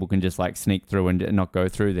sometimes people can just like sneak through and not go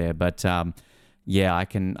through there. But yeah, I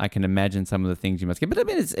can imagine some of the things you must get. But I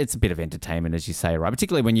mean, it's a bit of entertainment, as you say, right?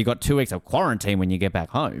 Particularly when you got 2 weeks of quarantine when you get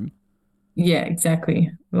back home. Yeah, exactly.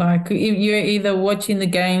 Like you're either watching the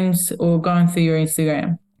games or going through your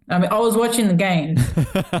Instagram. I mean, I was watching the games.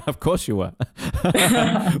 Of course you were.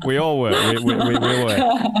 We all were. We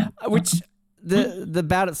were. Which the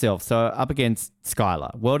bout itself, so up against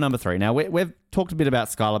Skylar, world number 3. Now, we've talked a bit about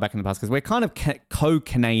Skylar back in the past because we're kind of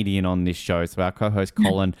co-Canadian on this show. So our co-host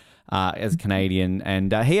Colin is Canadian,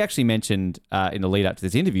 and he actually mentioned in the lead up to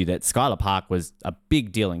this interview that Skylar Park was a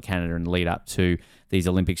big deal in Canada in the lead up to these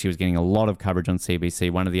Olympics. She was getting a lot of coverage on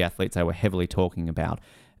CBC, one of the athletes they were heavily talking about.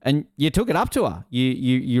 And you took it up to her.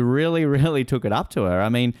 You really, really took it up to her. I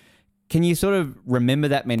mean, can you sort of remember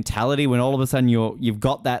that mentality when all of a sudden you've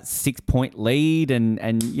got that 6-point lead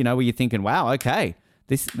and you know, where you're thinking, wow, okay,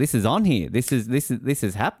 this is on here. This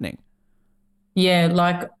is happening. Yeah,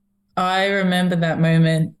 like I remember that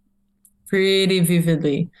moment pretty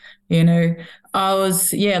vividly. You know,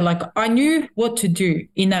 like I knew what to do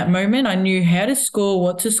in that moment. I knew how to score,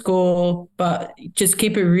 what to score, but just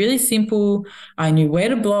keep it really simple. I knew where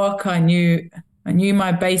to block. I knew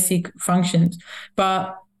my basic functions.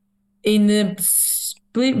 But in the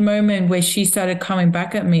split moment where she started coming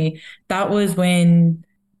back at me, that was when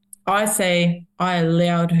I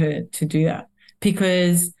allowed her to do that,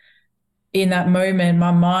 because in that moment,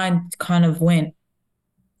 my mind kind of went.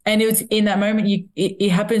 And it was in that moment, it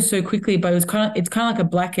happened so quickly, but it's kind of like a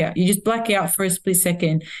blackout. You just black out for a split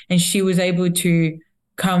second, and she was able to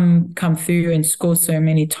come through and score so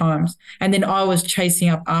many times. And then I was chasing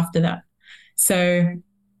up after that. So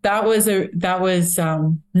that was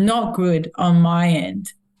not good on my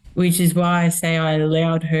end, which is why I say I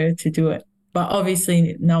allowed her to do it. But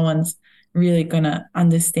obviously, no one's really gonna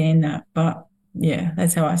understand that. But yeah,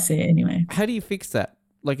 that's how I see it anyway. How do you fix that?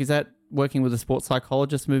 Like, is that working with a sports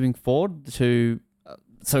psychologist moving forward so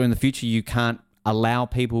in the future you can't allow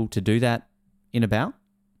people to do that in a bout?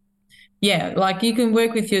 Yeah, like you can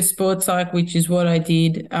work with your sports psych, which is what I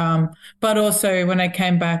did. But also when I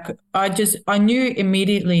came back, I knew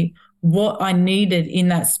immediately what I needed in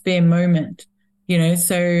that spare moment, you know,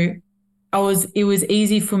 so it was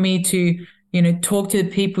easy for me to, you know, talk to the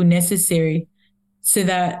people necessary so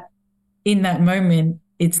that in that moment,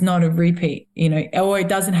 it's not a repeat, you know, or it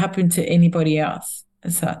doesn't happen to anybody else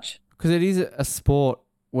as such. Because it is a sport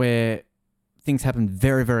where things happen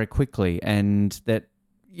very, very quickly and that,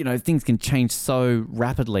 you know, things can change so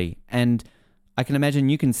rapidly. And I can imagine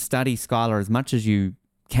you can study Skylar as much as you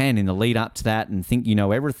can in the lead up to that and think you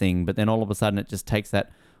know everything, but then all of a sudden it just takes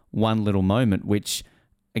that one little moment, which,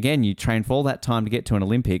 again, you train for all that time to get to an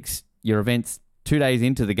Olympics. Your event's 2 days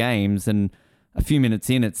into the games and a few minutes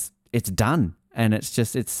in, it's done. And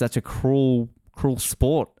it's such a cruel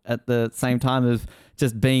sport at the same time of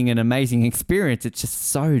just being an amazing experience. It's just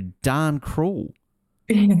so darn cruel.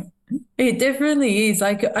 It definitely is.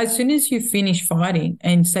 Like as soon as you finish fighting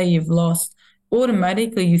and say you've lost,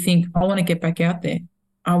 automatically you think, I want to get back out there.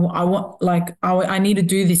 I need to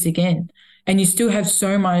do this again. And you still have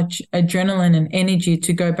so much adrenaline and energy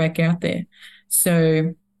to go back out there.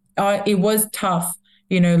 So it was tough,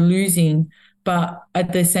 you know, losing, but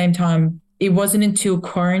at the same time, it wasn't until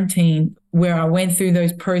quarantine where I went through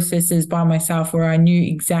those processes by myself where I knew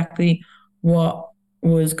exactly what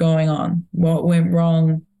was going on, what went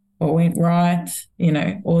wrong, what went right, you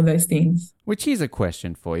know, all those things. Which is a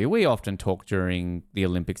question for you. We often talk during the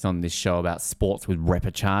Olympics on this show about sports with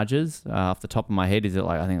repecharges. Off the top of my head, is it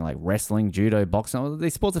I think wrestling, judo, boxing,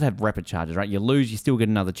 these sports that have repecharges, right? You lose, you still get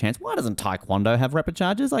another chance. Why doesn't Taekwondo have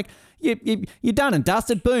repecharges? Like, you're done and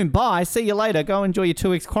dusted, boom, bye, see you later, go enjoy your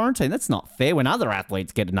 2 weeks quarantine. That's not fair when other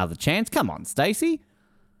athletes get another chance. Come on, Stacey.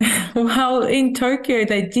 Well, in Tokyo,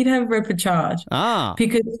 they did have repechage.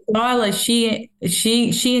 Because Lila, she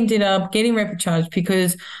ended up getting repechage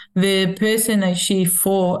because the person that she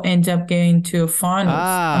fought ended up getting to a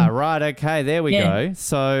finals. Right. Okay. There we go.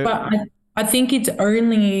 So, but I think it's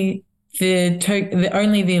only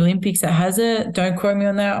the Olympics that has it. Don't quote me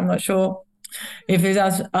on that. I'm not sure if it's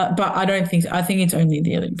us, but I don't think so. I think it's only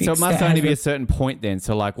the Olympics. So it must only be a certain point then.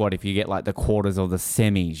 So like what, if you get like the quarters or the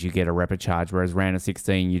semis, you get a repechage, whereas round of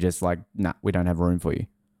 16, you just like, nah, we don't have room for you.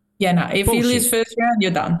 Yeah, no. If you lose first round,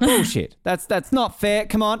 you're done. Bullshit. That's not fair.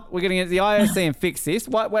 Come on, we're going to get to the IOC and fix this.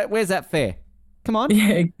 Where's that fair? Come on. Yeah,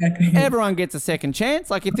 exactly. Everyone gets a second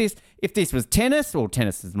chance. Like if this was tennis, well,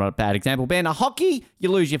 tennis is not a bad example, Ben. A hockey, you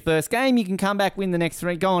lose your first game, you can come back, win the next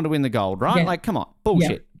 3, go on to win the gold, right? Yeah. Like, come on.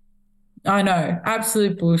 Bullshit. I know.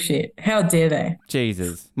 Absolute bullshit. How dare they?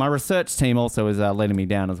 Jesus. My research team also is letting me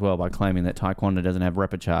down as well by claiming that Taekwondo doesn't have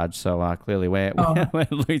repechage. So clearly we're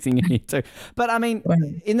losing here too. But I mean,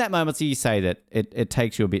 in that moment, so you say that it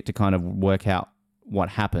takes you a bit to kind of work out what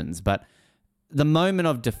happens. But the moment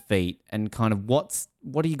of defeat and kind of what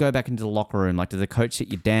do you go back into the locker room? Like, does the coach sit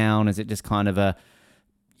you down? Is it just kind of a,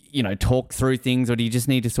 talk through things? Or do you just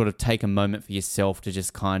need to sort of take a moment for yourself to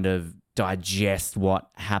just kind of digest what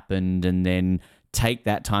happened and then take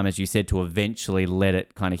that time, as you said, to eventually let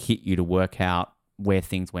it kind of hit you to work out where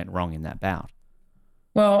things went wrong in that bout?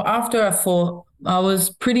 Well, after I fought, I was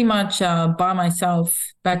pretty much by myself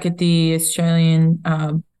back at the Australian,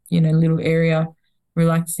 little area,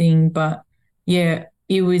 relaxing. But yeah,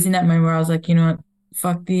 it was in that moment where I was like, you know what,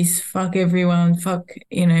 fuck this, fuck everyone, fuck,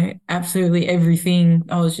 absolutely everything.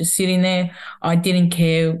 I was just sitting there. I didn't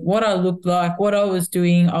care what I looked like, what I was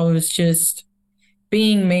doing. I was just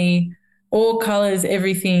being me, all colors,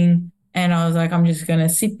 everything. And I was like, I'm just going to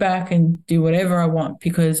sit back and do whatever I want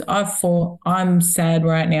because I fought. I'm sad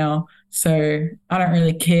right now. So I don't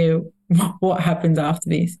really care what happens after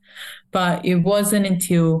this. But it wasn't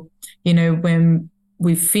until, when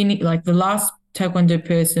we finished, like the last Taekwondo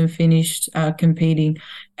person finished competing,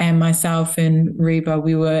 and myself and Reba,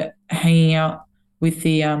 we were hanging out with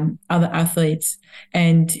the other athletes,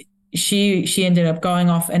 and she ended up going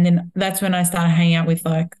off, and then that's when I started hanging out with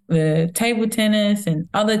like the table tennis and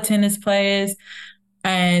other tennis players,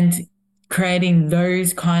 and creating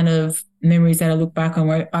those kind of memories that I look back on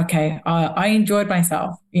where, okay, I enjoyed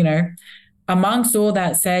myself, amongst all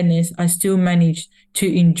that sadness, I still managed to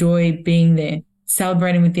enjoy being there,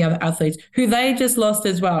 celebrating with the other athletes who they just lost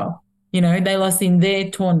as well. They lost in their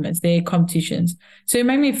tournaments, their competitions. So it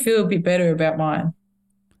made me feel a bit better about mine.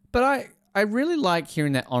 But I really like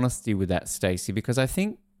hearing that honesty with that, Stacey, because I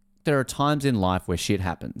think there are times in life where shit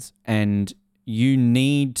happens and you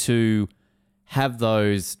need to have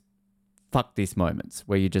those fuck this moments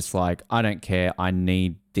where you're just like, I don't care, I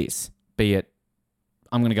need this. Be it,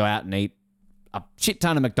 I'm going to go out and eat a shit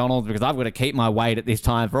ton of McDonald's because I've got to keep my weight at this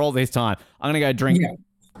time for all this time. I'm going to go drink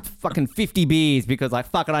fucking 50 beers because like,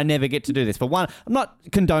 fuck it, I never get to do this. For one, I'm not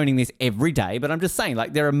condoning this every day, but I'm just saying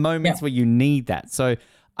like there are moments where you need that. So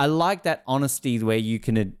I like that honesty where you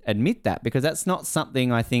can admit that because that's not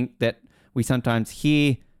something I think that we sometimes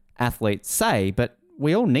hear athletes say, but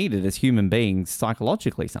we all need it as human beings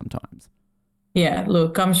psychologically sometimes. Yeah,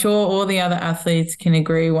 look, I'm sure all the other athletes can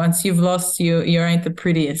agree. Once you've lost, you ain't the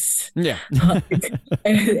prettiest. Yeah.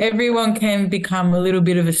 Everyone can become a little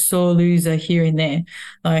bit of a sore loser here and there.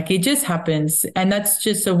 Like it just happens. And that's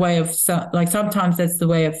just a way of, like sometimes that's the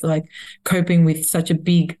way of like coping with such a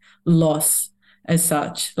big loss as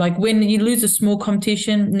such. Like when you lose a small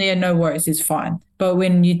competition, yeah, no worries, it's fine. But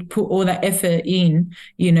when you put all that effort in,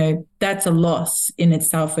 that's a loss in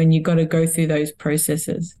itself and you got to go through those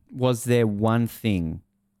processes. Was there one thing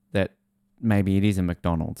that maybe it is a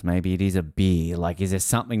McDonald's, maybe it is a beer? Like, is there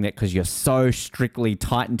something that because you're so strictly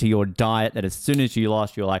tightened to your diet that as soon as you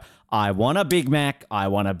lost, you're like, I want a Big Mac. I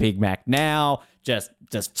want a Big Mac now. Just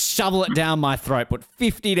shovel it down my throat. Put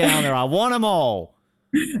 50 down there. I want them all.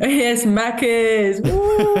 Yes, Macca's.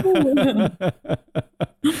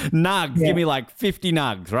 Nugs. Yeah. Give me like 50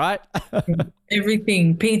 nugs, right?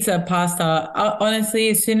 Everything, pizza, pasta. Honestly,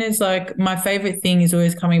 as soon as like my favorite thing is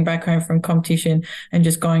always coming back home from competition and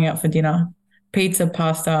just going out for dinner. Pizza,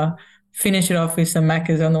 pasta, finish it off with some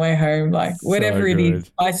Macca's on the way home. Like whatever it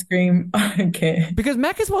is, ice cream, I don't care. Because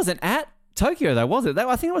Macca's wasn't at Tokyo though, was it?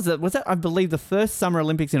 I think it was that I believe the first Summer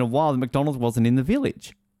Olympics in a while that McDonald's wasn't in the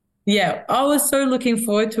village. Yeah, I was so looking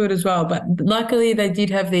forward to it as well. But luckily they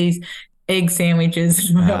did have these egg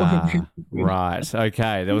sandwiches. Right.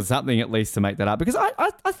 Okay. There was something at least to make that up because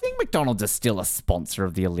I think McDonald's is still a sponsor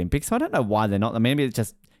of the Olympics. So I don't know why they're not. I mean, maybe it's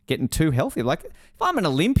just getting too healthy. Like if I'm an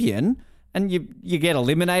Olympian and you get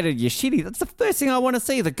eliminated, you're shitty. That's the first thing I want to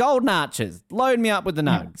see. The golden arches. Load me up with the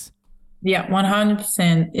nugs. Yeah,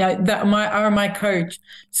 100%. Yeah, my coach.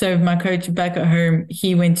 So my coach back at home,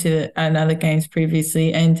 he went to another games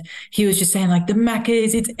previously, and he was just saying like the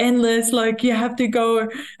Macca's, it's endless. Like you have to go.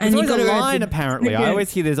 And there's always a line. Apparently, I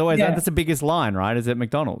always hear there's always that's the biggest line, right? Is at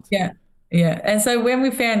McDonald's. Yeah. Yeah. And so when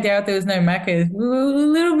we found out there was no Macca's, we were a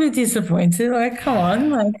little bit disappointed. Like, come on,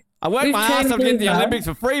 like. I worked my ass off to get the Olympics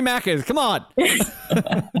for free Maccas. Come on.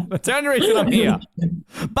 That's the only reason I'm here.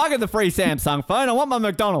 Bugger the free Samsung phone. I want my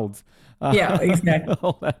McDonald's. Yeah, exactly.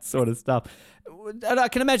 All that sort of stuff. And I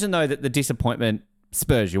can imagine, though, that the disappointment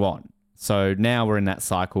spurs you on. So now we're in that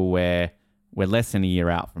cycle where we're less than a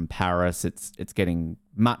year out from Paris. It's getting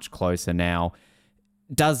much closer now.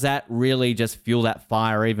 does that really just fuel that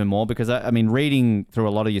fire even more? Because, I mean, reading through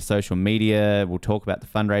a lot of your social media, we'll talk about the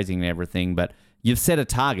fundraising and everything, but you've set a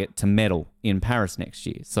target to medal in Paris next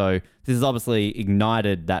year. So this has obviously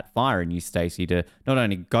ignited that fire in you, Stacey, to not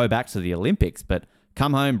only go back to the Olympics, but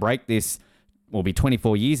come home, break this, will be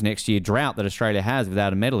 24 years next year, drought that Australia has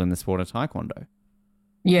without a medal in the sport of taekwondo.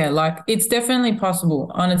 Yeah, like it's definitely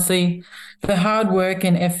possible. Honestly, the hard work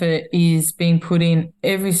and effort is being put in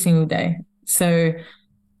every single day. So,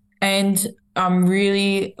 and I'm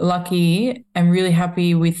really lucky and really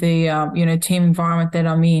happy with the team environment that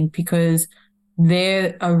I'm in, because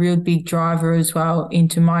they're a real big driver as well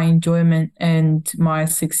into my enjoyment and my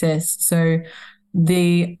success. So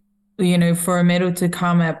for a medal to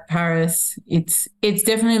come at Paris, it's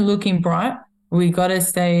definitely looking bright. We got to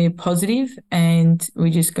stay positive and we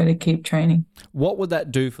just got to keep training. What would that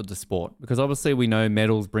do for the sport? Because obviously we know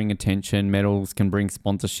medals bring attention, medals can bring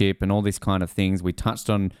sponsorship and all these kind of things. We touched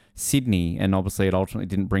on Sydney, and obviously it ultimately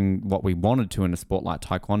didn't bring what we wanted to in a sport like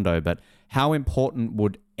taekwondo, but how important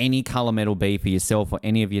would any colour medal be for yourself or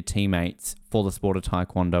any of your teammates for the sport of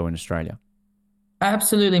taekwondo in Australia?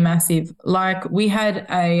 Absolutely massive. Like, we had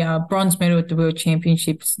a bronze medal at the World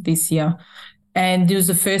Championships this year, and it was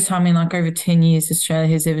the first time in like over 10 years Australia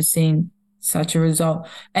has ever seen such a result.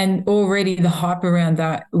 And already the hype around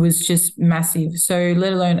that was just massive. So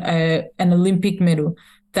let alone an Olympic medal,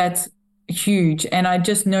 that's huge. And I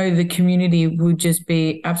just know the community would just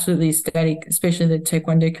be absolutely ecstatic, especially the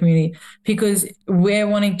taekwondo community, because we're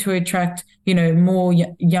wanting to attract, more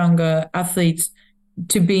younger athletes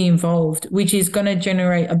to be involved, which is going to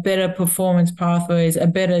generate a better performance pathways, a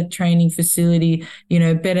better training facility,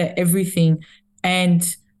 better everything. And,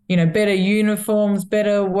 better uniforms,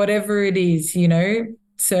 better whatever it is,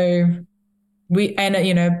 So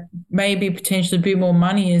maybe potentially a bit more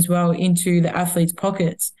money as well into the athletes'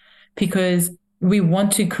 pockets, because we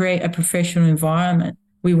want to create a professional environment.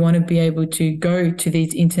 We want to be able to go to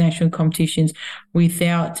these international competitions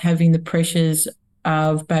without having the pressures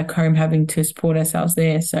of back home having to support ourselves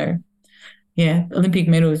there. So, yeah, Olympic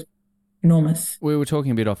medals. Enormous. We were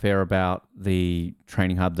talking a bit off air about the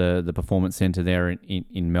training hub, the performance centre there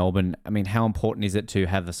in Melbourne. I mean, how important is it to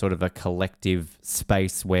have a sort of a collective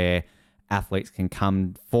space where athletes can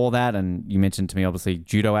come for that? And you mentioned to me, obviously,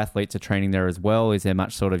 judo athletes are training there as well. Is there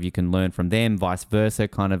much sort of you can learn from them, vice versa,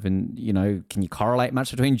 kind of, and, can you correlate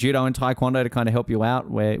much between judo and taekwondo to kind of help you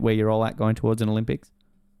out where you're all at going towards an Olympics?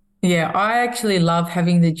 Yeah, I actually love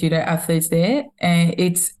having the judo athletes there, and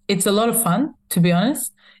it's a lot of fun, to be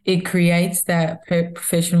honest. It creates that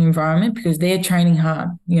professional environment because they're training hard.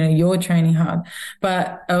 You're training hard.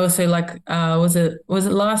 But also, like, was it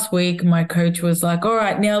last week? My coach was like, "All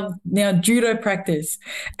right, now judo practice,"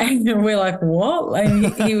 and we're like, "What?"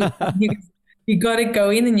 And he you got to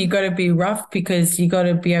go in and you got to be rough, because you got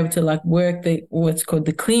to be able to like work what's called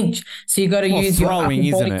the clinch. So you got to use your upper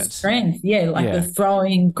body strength. Yeah, like the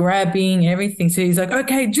throwing, grabbing, everything. So he's like,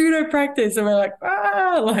 okay, judo practice. And we're like,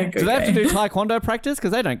 do they have to do taekwondo practice?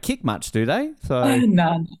 Because they don't kick much, do they? So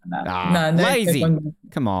no, lazy.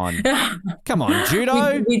 Come on. Come on,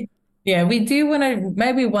 judo. We do want to,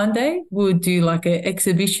 maybe one day we'll do like an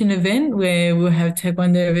exhibition event where we'll have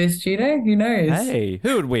taekwondo versus judo. Who knows? Hey,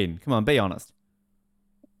 who would win? Come on, be honest.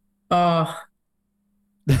 Oh.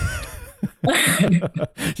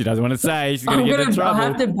 She doesn't want to say. She's going to get in trouble. I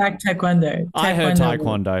have to back taekwondo. I heard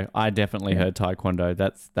taekwondo. I definitely heard taekwondo.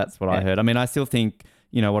 That's what I heard. I mean, I still think,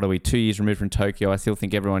 what are we, 2 years removed from Tokyo? I still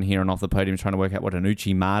think everyone here and off the podium is trying to work out what an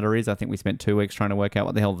uchimata is. I think we spent 2 weeks trying to work out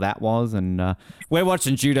what the hell that was. And we're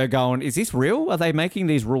watching judo going, is this real? Are they making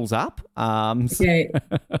these rules up? Yeah,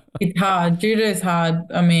 it's hard. Judo is hard.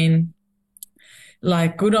 I mean,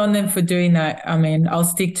 like, good on them for doing that. I mean, I'll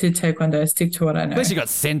stick to taekwondo, stick to what I know. At least you got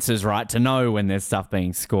sensors, right, to know when there's stuff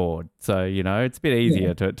being scored. So, it's a bit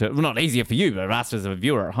easier well, not easier for you, but us as a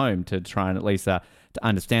viewer at home to try and at least to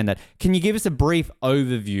understand that. Can you give us a brief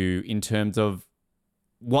overview in terms of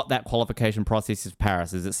what that qualification process is for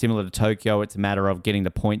Paris? Is it similar to Tokyo? It's a matter of getting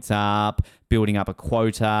the points up, building up a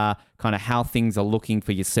quota, kind of how things are looking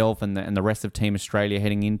for yourself and the rest of Team Australia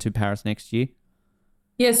heading into Paris next year?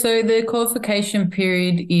 Yeah, so the qualification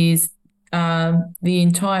period is the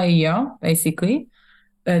entire year, basically,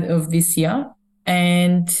 of this year.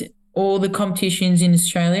 And all the competitions in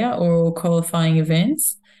Australia are all qualifying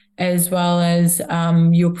events, as well as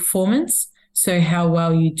your performance. So how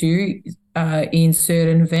well you do in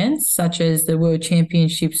certain events, such as the World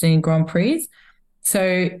Championships and Grand Prix.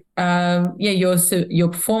 So, your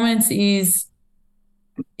performance is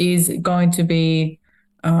going to be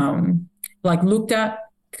looked at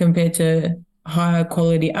compared to higher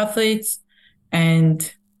quality athletes,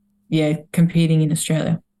 and competing in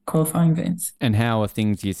Australia, qualifying events. And how are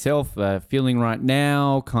things yourself feeling right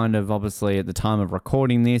now? Kind of obviously at the time of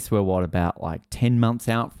recording this, we're about like 10 months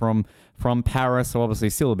out from Paris, so obviously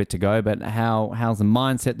still a bit to go, but how's the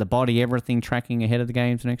mindset, the body, everything tracking ahead of the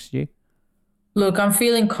games next year? Look, I'm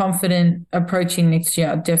feeling confident approaching next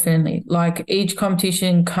year, definitely. Like each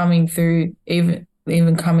competition coming through,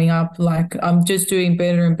 even coming up, like I'm just doing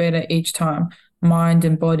better and better each time. Mind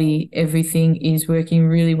and body, everything is working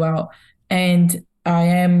really well. And I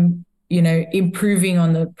am, improving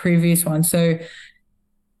on the previous one. So,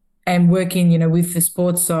 and working, with the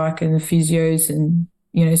sports psych and the physios and,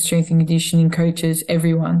 strength and conditioning coaches,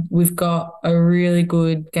 everyone. We've got a really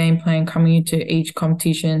good game plan coming into each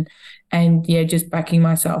competition. And just backing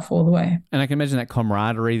myself all the way. And I can imagine that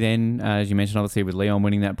camaraderie then, as you mentioned, obviously with Leon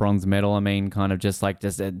winning that bronze medal, I mean, kind of just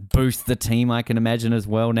boost the team, I can imagine as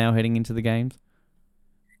well now heading into the games.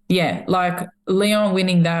 Yeah, like Leon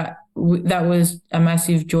winning that was a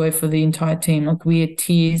massive joy for the entire team. Like we had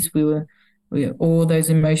tears, we were all those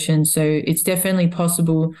emotions. So it's definitely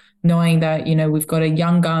possible knowing that, we've got a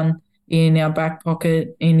young gun in our back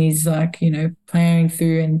pocket and he's playing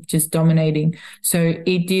through and just dominating. So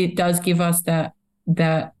it does give us that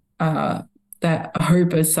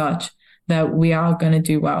hope as such that we are going to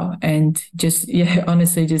do well and just,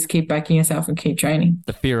 honestly, just keep backing yourself and keep training.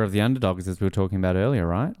 The fear of the underdogs, as we were talking about earlier,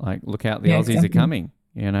 right? Like, look out, the Aussies exactly. Are coming,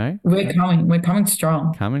 We're coming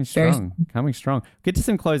strong. Coming strong. Get to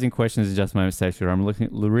some closing questions in just a moment, Stacey. I'm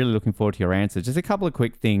really looking forward to your answers. Just a couple of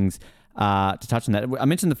quick things to touch on that. I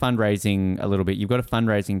mentioned the fundraising a little bit. You've got a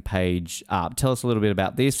fundraising page up. Tell us a little bit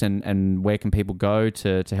about this and where can people go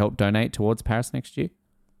to help donate towards Paris next year?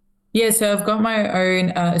 Yeah, so I've got my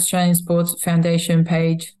own Australian Sports Foundation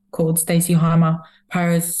page called Stacey Hymer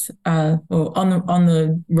Paris, or on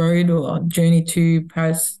the road or journey to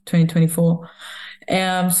Paris 2024.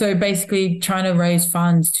 So basically trying to raise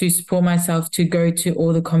funds to support myself to go to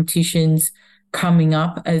all the competitions coming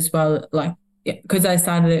up as well, like, because I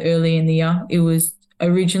started it early in the year. It was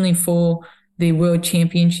originally for the World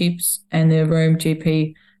Championships and the Rome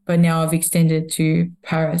GP, but now I've extended to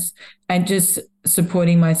Paris and just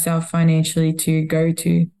supporting myself financially to go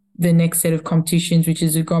to the next set of competitions, which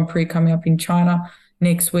is a Grand Prix coming up in China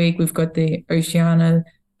next week. We've got the Oceania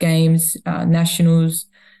Games, Nationals,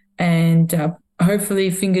 and hopefully,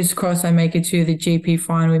 fingers crossed, I make it to the GP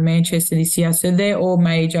final in Manchester this year. So they're all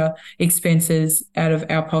major expenses out of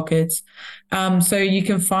our pockets. So you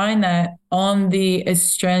can find that on the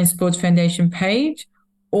Australian Sports Foundation page,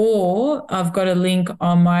 or I've got a link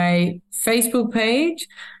on my Facebook page,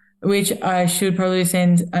 which I should probably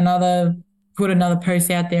put another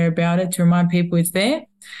post out there about it to remind people it's there.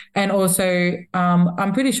 And also,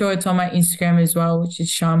 I'm pretty sure it's on my Instagram as well, which is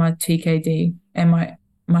Sharma TKD, and my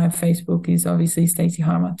Facebook is obviously Stacey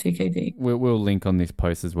Hymer TKD. We'll link on this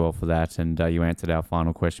post as well for that. And you answered our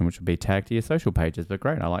final question, which would be tagged to your social pages. But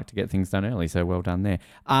great, I like to get things done early, so well done there.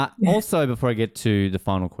 Also, before I get to the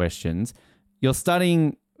final questions, you're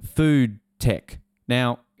studying food tech.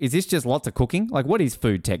 Now, is this just lots of cooking? Like, what is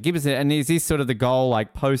food tech? Give us and is this sort of the goal,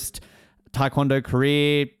 like post taekwondo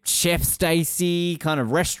career, chef Stacey, kind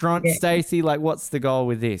of restaurant Stacey? Like, what's the goal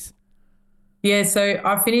with this? Yeah, so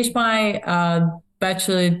I finished my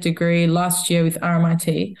bachelor degree last year with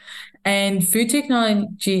RMIT, and food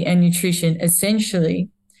technology and nutrition essentially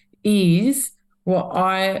is what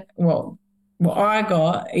I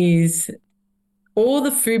got is all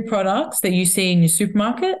the food products that you see in your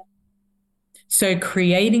supermarket. So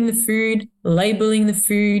creating the food, labeling the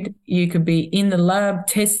food, you could be in the lab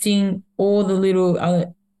testing all the little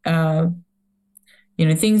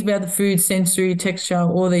things about the food, sensory, texture,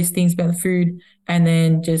 all these things about the food, and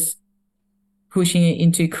then just pushing it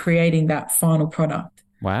into creating that final product.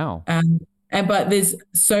 Wow. But there's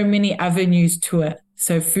so many avenues to it.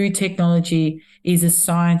 So food technology is a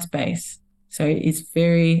science base. So it's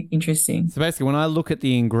very interesting. So basically, when I look at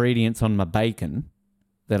the ingredients on my bacon,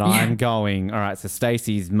 that I'm going, all right, so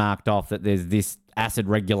Stacey's marked off that there's this acid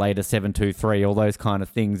regulator 723, all those kind of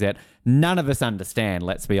things that none of us understand,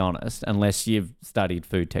 let's be honest, unless you've studied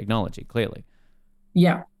food technology, clearly.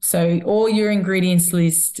 Yeah. So all your ingredients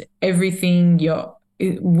list, everything,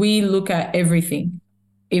 we look at everything.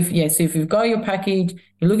 If you've got your package,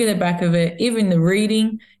 you look at the back of it, even the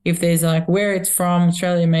reading, if there's like where it's from,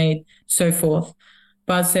 Australia made, so forth.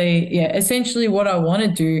 But essentially what I want to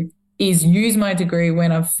do is use my degree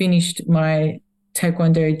when I've finished my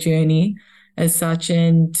taekwondo journey as such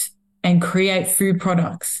and create food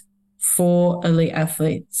products for elite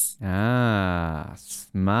athletes. Ah,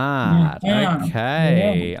 smart. Yeah.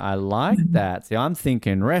 Okay. Yeah. I like that. See, I'm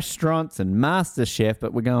thinking restaurants and Master Chef,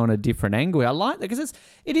 but we're going a different angle. I like that because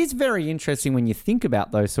it is very interesting when you think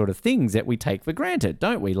about those sort of things that we take for granted,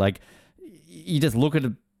 don't we? Like, you just look at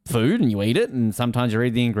food and you eat it, and sometimes you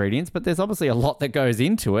read the ingredients, but there's obviously a lot that goes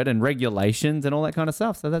into it and regulations and all that kind of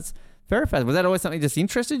stuff. So that's very fascinating. Was that always something that just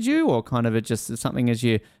interested you, or kind of it just something as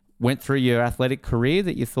you went through your athletic career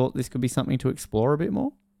that you thought this could be something to explore a bit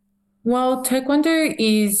more? Well, Taekwondo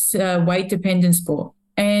is a weight-dependent sport,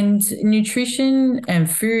 and nutrition and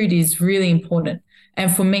food is really important.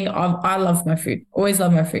 And for me, I love my food, always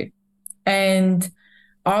love my food. And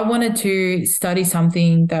I wanted to study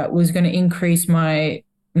something that was going to increase my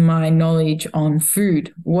knowledge on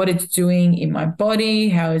food, what it's doing in my body,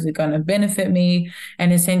 how is it going to benefit me,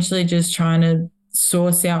 and essentially just trying to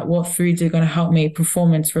source out what foods are going to help me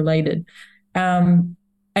performance related. And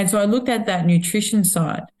so I looked at that nutrition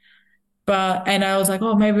side, and I was like,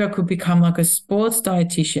 oh, maybe I could become like a sports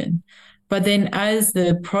dietitian. But then as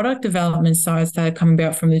the product development side started coming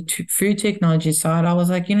about from the food technology side, I was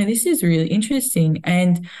like, this is really interesting.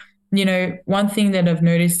 And, one thing that I've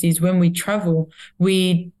noticed is when we travel,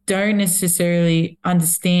 we don't necessarily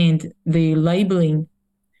understand the labeling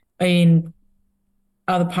in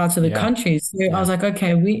other parts of the country. So I was like,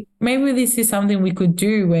 okay, maybe this is something we could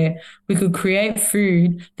do where we could create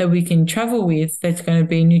food that we can travel with that's going to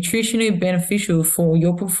be nutritionally beneficial for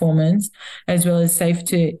your performance as well as safe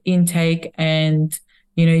to intake, and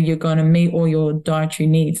you're going to meet all your dietary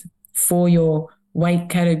needs for your weight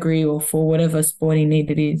category or for whatever sporting need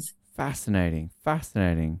it is. Fascinating.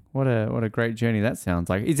 What a great journey that sounds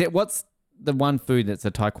like. What's the one food that's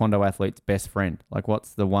a Taekwondo athlete's best friend? Like,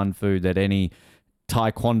 what's the one food that any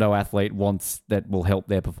Taekwondo athlete wants that will help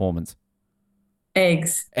their performance?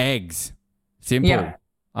 Eggs. Simple. Yeah.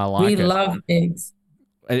 I like it. We love eggs.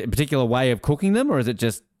 A particular way of cooking them, or is it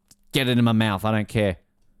just get it in my mouth? I don't care.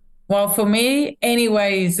 Well, for me, any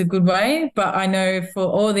way is a good way, but I know for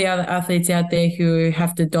all the other athletes out there who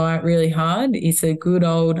have to diet really hard, it's a good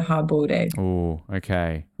old hard-boiled egg. Oh,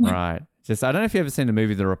 okay. Right. Just, I don't know if you've ever seen the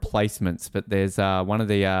movie The Replacements, but there's one of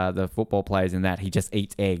the football players in that. He just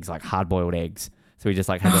eats eggs, like hard-boiled eggs. So he just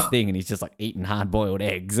like has a thing and he's just like eating hard-boiled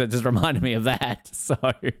eggs. It just reminded me of that. So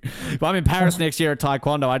if I'm in Paris next year at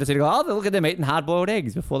Taekwondo, I just need to go, oh, look at them eating hard-boiled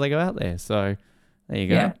eggs before they go out there. So there you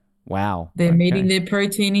go. Yeah. Wow. They're meeting their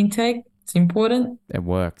protein intake. It's important. It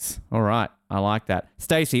works. All right. I like that.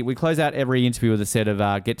 Stacey, we close out every interview with a set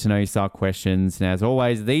of get to know you style questions. Now, as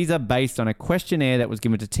always, these are based on a questionnaire that was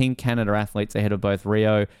given to Team Canada athletes ahead of both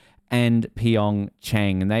Rio and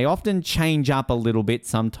Pyeongchang. And they often change up a little bit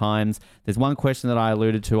sometimes. There's one question that I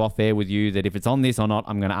alluded to off air with you that if it's on this or not,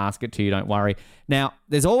 I'm going to ask it to you. Don't worry. Now,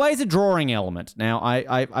 there's always a drawing element. Now,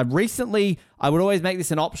 I would always make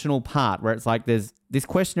this an optional part where it's like this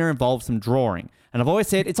questionnaire involves some drawing. And I've always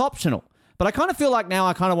said it's optional. But I kind of feel like now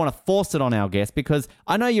I kind of want to force it on our guests because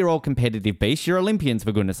I know you're all competitive beasts. You're Olympians,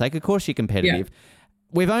 for goodness sake. Of course you're competitive. Yeah.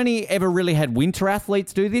 We've only ever really had winter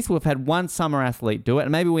athletes do this. We've had one summer athlete do it.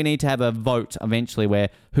 And maybe we need to have a vote eventually where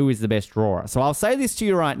who is the best drawer. So I'll say this to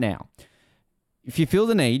you right now. If you feel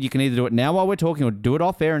the need, you can either do it now while we're talking or do it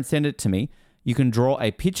off air and send it to me. You can draw a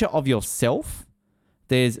picture of yourself.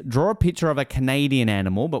 Draw a picture of a Canadian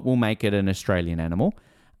animal, but we'll make it an Australian animal.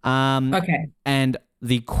 Okay. And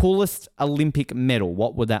the coolest Olympic medal,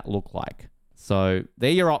 what would that look like? So they're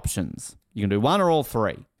your options. You can do one or all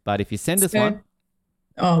three. But if you send us one.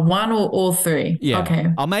 Oh, one or all three. Yeah. Okay.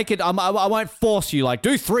 I'll make it. I won't force you, like,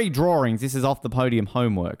 do 3 drawings. This is off the podium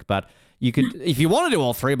homework. But you could, if you want to do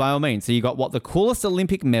all 3, by all means. So you got what the coolest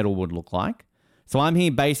Olympic medal would look like. So I'm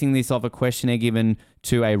here basing this off a questionnaire given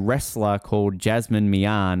to a wrestler called Jasmine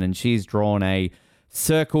Mian, and she's drawn a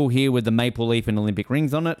circle here with the maple leaf and Olympic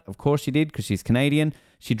rings on it. Of course she did, because she's Canadian.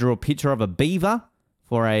 She drew a picture of a beaver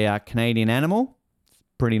for a Canadian animal.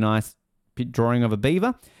 Pretty nice drawing of a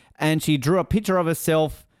beaver. And she drew a picture of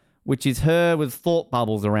herself, which is her with thought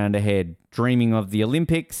bubbles around her head, dreaming of the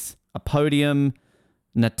Olympics, a podium,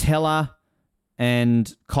 Nutella,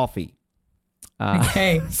 and coffee.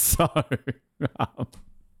 Okay. So,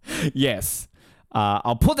 yes.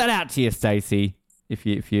 I'll put that out to you, Stacey.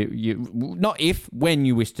 When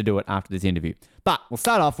you wish to do it after this interview. But we'll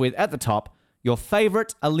start off with, at the top, your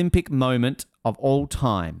favorite Olympic moment of all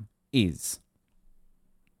time is?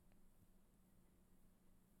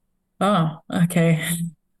 Oh, okay.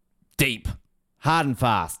 Deep. Hard and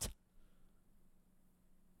fast.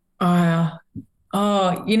 You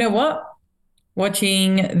know what?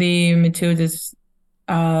 Watching the Matildas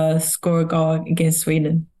score a goal against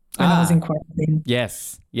Sweden when I was in quarantine.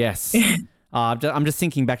 Yes. I'm just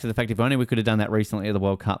thinking back to the fact if only we could have done that recently at the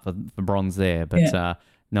World Cup for bronze there. But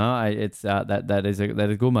no, it's that is a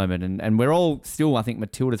good moment, and we're all still, I think,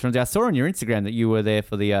 Matilda's friends. I saw on your Instagram that you were there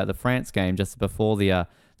for the France game just before the.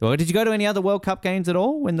 Did you go to any other World Cup games at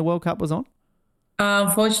all when the World Cup was on?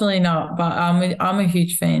 Unfortunately not, but I'm a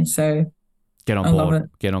huge fan, so get on I board. love it.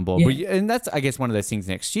 Get on board. Yeah. And that's, I guess, one of those things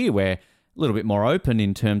next year where a little bit more open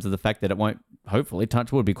in terms of the fact that it won't, hopefully,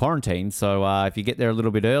 touch wood, be quarantined. So if you get there a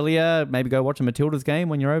little bit earlier, maybe go watch a Matilda's game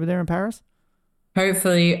when you're over there in Paris.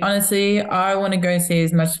 Hopefully. Honestly, I want to go see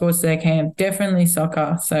as much sports as I can. Definitely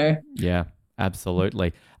soccer. So yeah,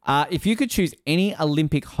 absolutely. If you could choose any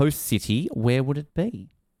Olympic host city, where would it be?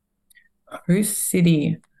 Host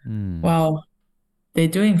city. Well, they're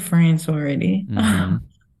doing France already. Mm-hmm.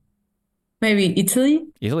 Maybe Italy?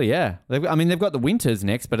 Italy, yeah. They've got the winters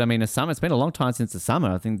next, but the summer, it's been a long time since the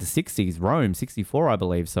summer. I think the 60s, Rome, 64, I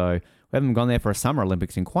believe. So we haven't gone there for a Summer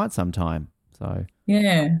Olympics in quite some time. So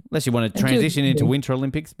yeah. Unless you want to transition into Winter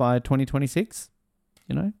Olympics by 2026,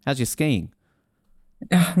 how's your skiing?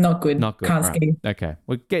 Not good. Not good. Can't right. ski. Okay.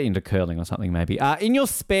 We'll get into curling or something maybe. In your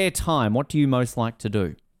spare time, what do you most like to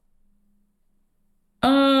do?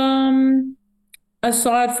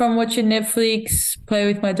 Aside from watching Netflix, play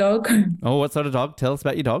with my dog. Oh, what sort of dog? Tell us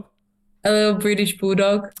about your dog. A little British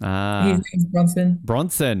bulldog. His name's Bronson.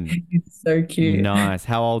 Bronson. He's so cute. Nice.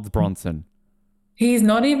 How old's Bronson? He's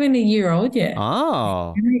not even a year old yet.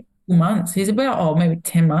 Oh. Maybe 4 months. He's about, maybe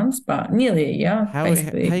 10 months, but nearly a year, How are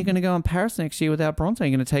you going to go in Paris next year without Bronson? Are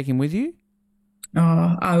you going to take him with you?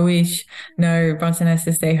 Oh, I wish. No, Bronson has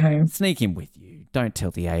to stay home. Sneak him with you. Don't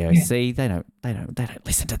tell the AOC. Yeah. They don't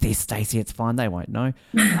listen to this, Stacey. It's fine. They won't know.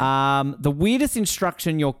 The weirdest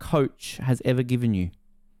instruction your coach has ever given you?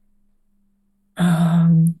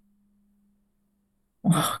 Oh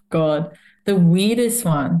God. The weirdest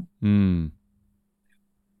one.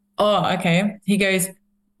 Oh, okay. He goes,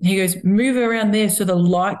 move around there so the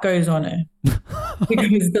light goes on it.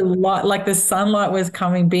 Because the light, like the sunlight was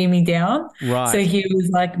beaming down. Right. So he was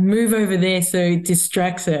like, move over there so it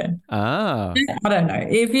distracts her. Ah. I don't know.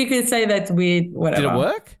 If you could say that's weird, whatever. Did it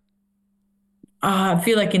work? I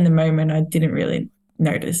feel like in the moment I didn't really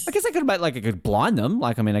notice. I guess I could blind them.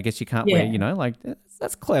 I guess you can't wear,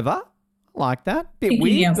 that's clever. I like that. Bit Thinking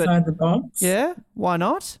weird. outside the box. Yeah, why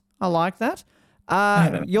not? I like that.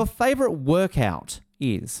 Your favorite workout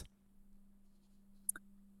is?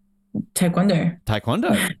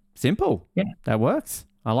 Taekwondo. Simple. Yeah. That works.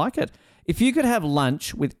 I like it. If you could have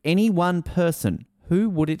lunch with any one person, who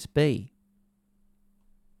would it be?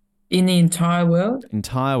 In the entire world? And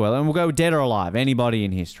we'll go dead or alive. Anybody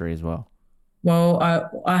in history as well. Well,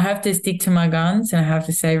 I have to stick to my guns and I have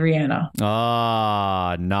to say Rihanna.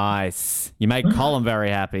 Oh, nice. You make Colin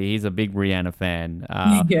very happy. He's a big Rihanna fan.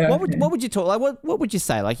 Yeah, what would you talk like? What would you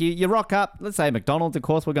say? Like you rock up, let's say McDonald's, of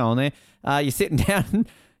course, we're going there. You're sitting down,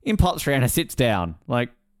 Impulse Rihanna sits down. Like,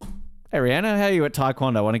 hey, Rihanna, how are you at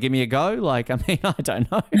Taekwondo? Want to give me a go? I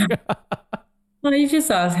don't know. Well, you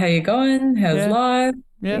just ask how you going, how's life,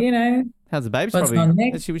 How's the baby? What's on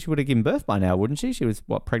next? She would have given birth by now, wouldn't she? She was,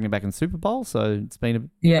 pregnant back in Super Bowl, so it's been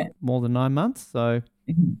more than 9 months. So,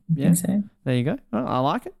 yeah, so. There you go. Oh, I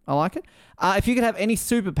like it. If you could have any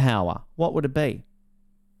superpower, what would it be?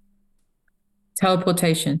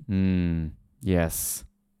 Teleportation. Yes.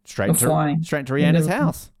 Straight to Rihanna's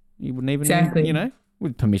house. You wouldn't even,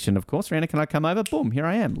 with permission, of course. Rihanna, can I come over? Boom, here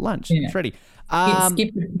I am. Lunch. It's ready.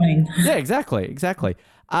 Skip the plane. Yeah, exactly.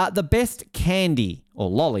 The best candy, or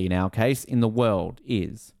lolly in our case, in the world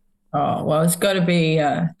is? Oh, well, it's got to be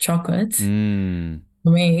chocolates. For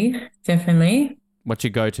me, definitely. What's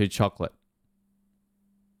your go-to chocolate?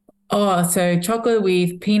 Oh, so chocolate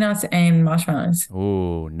with peanuts and marshmallows.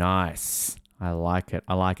 Oh, nice. I like it.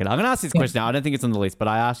 I'm going to ask this question now. I don't think it's on the list, but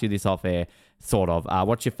I asked you this off air, sort of.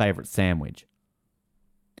 What's your favorite sandwich?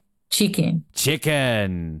 Chicken.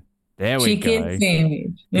 There we go. Chicken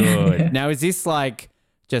sandwich. Good. Now, is this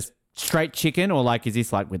just straight chicken, or is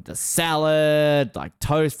this with the salad,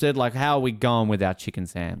 toasted? How are we going with our chicken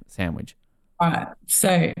sandwich? All right.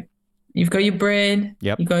 So you've got your bread.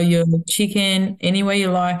 Yep. You've got your chicken, any way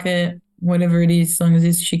you like it, whatever it is, as long as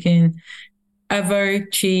it's chicken. Avo,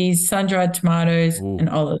 cheese, sun-dried tomatoes, and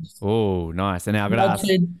olives. Oh, nice. And now I've got to ask.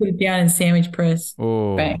 Put it down in sandwich press.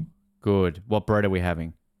 Oh, bang. Good. What bread are we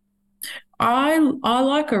having? I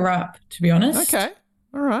like a wrap, to be honest. Okay.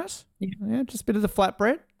 All right. Yeah, just a bit of the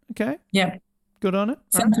flatbread. Okay. Yeah. Good on it.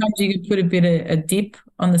 Sometimes you could put a bit of a dip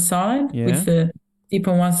on the side with the dip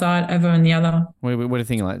on one side, over on the other. What are you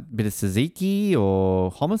thinking? Like a bit of tzatziki or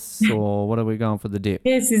hummus, or what are we going for the dip?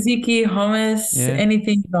 Yeah, tzatziki, hummus, Yeah.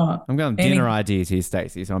 anything you got. I'm going dinner ideas here,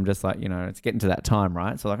 Stacey. So I'm just like, it's getting to that time,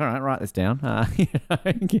 right? So like, all right, write this down.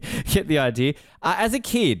 Get the idea. As a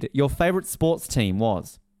kid, your favourite sports team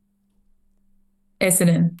was?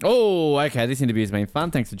 Essendon. Oh, okay. This interview has been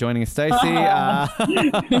fun. Thanks for joining us, Stacey.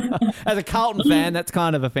 As a Carlton fan, that's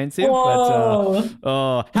kind of offensive. Whoa.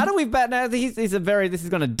 But how do we bat now? This is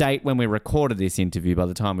going to date when we recorded this interview by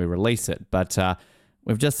the time we release it. But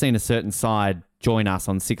we've just seen a certain side join us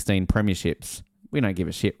on 16 premierships. We don't give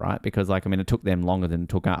a shit, right? Because it took them longer than it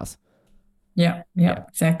took us. Yeah,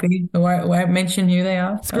 exactly. I won't mention who they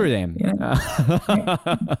are. Screw them.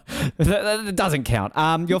 That doesn't count.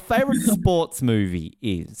 Your favourite sports movie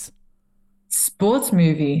is? Sports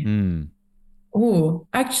movie? Oh,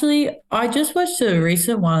 actually, I just watched a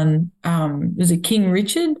recent one. Was it King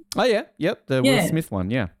Richard? Oh, yeah. Yep. The Will Smith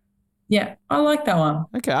one, yeah. Yeah, I like that one.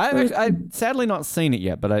 Okay. I've sadly not seen it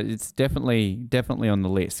yet, but it's definitely on the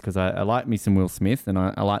list because I like me some Will Smith and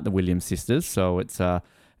I like the Williams sisters, so it's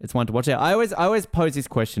one to watch out. I always pose this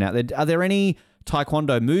question out there. Are there any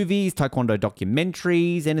Taekwondo movies, Taekwondo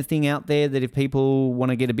documentaries, anything out there that if people want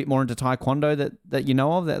to get a bit more into Taekwondo that you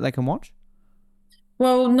know of that they can watch?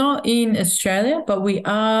 Well, not in Australia, but we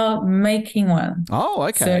are making one. Oh,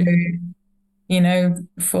 okay. So,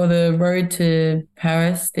 for the road to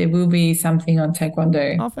Paris, there will be something on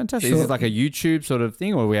Taekwondo. Oh, fantastic. Shortly. Is this like a YouTube sort of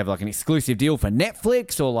thing or we have like an exclusive deal for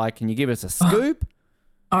Netflix or like can you give us a scoop?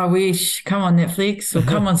 I wish. Come on Netflix or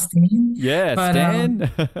come on Steam. Yeah, Stan.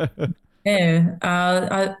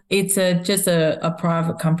 It's just a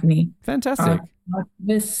private company. Fantastic.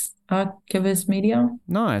 Archivist Media.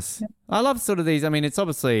 Nice. Yeah. I love sort of these. I mean, it's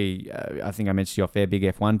obviously, I think I mentioned you're a fair big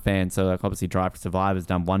F1 fan, so like obviously Drive to Survive has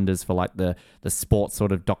done wonders for like the sports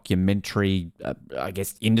sort of documentary, I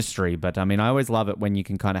guess, industry. But I mean, I always love it when you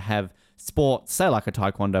can kind of have sports, say like a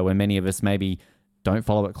Taekwondo, where many of us maybe don't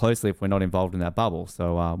follow it closely if we're not involved in that bubble.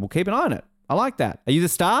 So we'll keep an eye on it. I like that. Are you the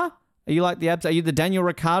star? Are you like are you the Daniel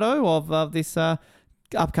Ricciardo of this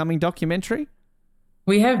upcoming documentary?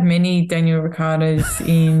 We have many Daniel Ricciardos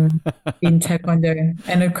in Taekwondo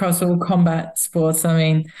and across all combat sports. I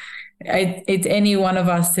mean, it's any one of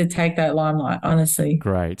us to take that limelight, honestly.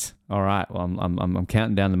 Great. All right. Well, I'm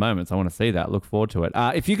counting down the moments. I want to see that. Look forward to it.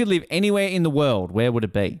 If you could live anywhere in the world, where would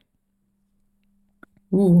it be?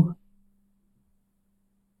 Ooh.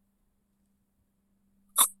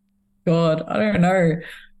 God, I don't know.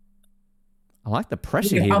 I like the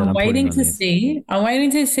pressure here. I'm waiting to see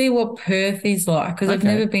what Perth is like because I've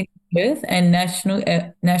never been to Perth and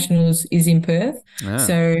Nationals is in Perth. Ah.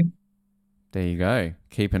 So there you go.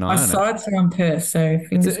 Keep an eye on it. My sights are on Perth, so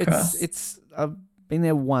fingers crossed. I've been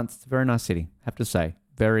there once. It's a very nice city, I have to say.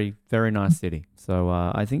 Very, very nice city. So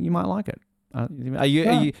I think you might like it. Are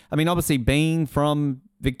you? I mean, obviously being from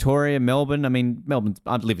Victoria, Melbourne. I mean,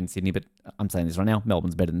 I live in Sydney, but I'm saying this right now.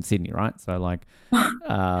 Melbourne's better than Sydney, right? So like,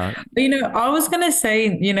 I was going to say,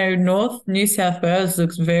 North New South Wales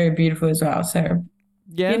looks very beautiful as well. So,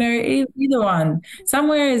 yeah, either one.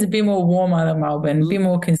 Somewhere is a bit more warmer than Melbourne, a bit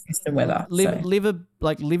more consistent weather.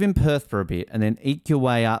 Live in Perth for a bit and then eke your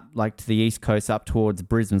way up like to the east coast up towards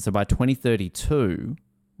Brisbane. So by 2032,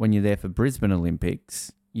 when you're there for Brisbane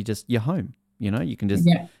Olympics, you're home. You can just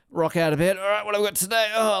rock out of bed. All right, what have we got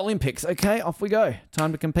today? Oh, Olympics. Okay, off we go.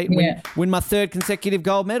 Time to compete and win my third consecutive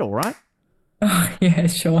gold medal, right? Oh, yeah,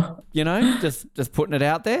 sure. Just putting it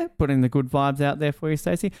out there, putting the good vibes out there for you,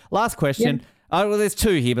 Stacey. Last question. Yeah. Well, there's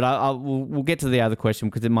two here, but we'll get to the other question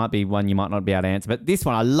because it might be one you might not be able to answer. But this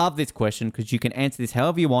one, I love this question because you can answer this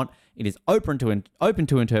however you want. It is open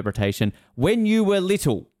to interpretation. When you were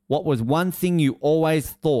little, what was one thing you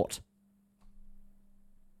always thought?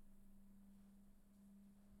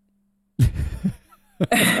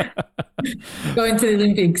 Going to the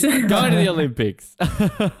Olympics. Going to the Olympics.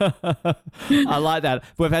 I like that.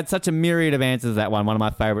 We've had such a myriad of answers to that one. One of my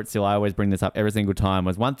favorites still, I always bring this up every single time,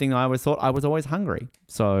 was one thing I always thought I was always hungry.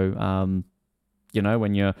 So,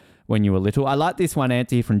 when you were little. I like this one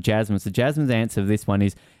answer here from Jasmine. So Jasmine's answer of this one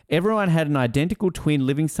is, everyone had an identical twin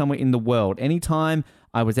living somewhere in the world. Anytime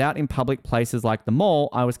I was out in public places like the mall,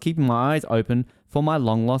 I was keeping my eyes open for my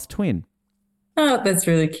long-lost twin. Oh, that's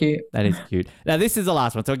really cute. That is cute. Now, this is the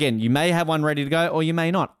last one. So, again, you may have one ready to go or you may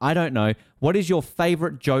not. I don't know. What is your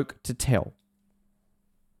favorite joke to tell?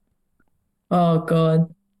 Oh,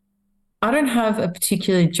 God. I don't have a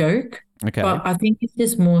particular joke. Okay. But I think it's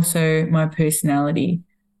just more so my personality.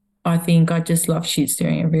 I think I just love shit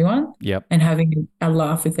stirring everyone. Yep. And having a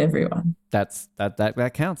laugh with everyone.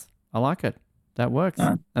 That counts. I like it. That works.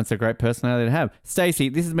 No. That's a great personality to have. Stacey,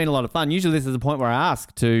 this has been a lot of fun. Usually this is the point where I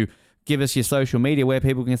ask to give us your social media where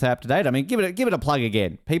people can stay up to date. I mean, give it a plug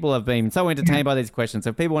again. People have been so entertained by these questions. So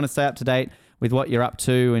if people want to stay up to date with what you're up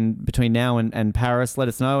to and between now and Paris, let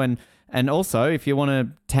us know. And also, if you want to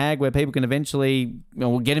tag where people can eventually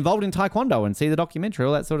get involved in Taekwondo and see the documentary,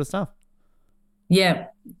 all that sort of stuff. Yeah.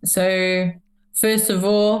 So first of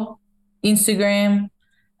all, Instagram,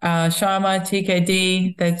 Sharma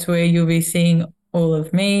TKD. That's where you'll be seeing all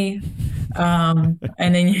of me. And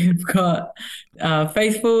then you've got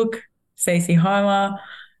Facebook, Stacey Hymer,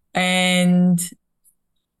 and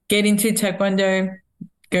get into Taekwondo.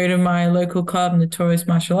 Go to my local club, Notorious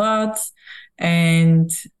Martial Arts,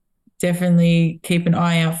 and definitely keep an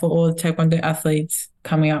eye out for all the Taekwondo athletes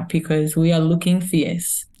coming up because we are looking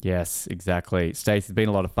fierce. Yes, exactly. Stacey, it's been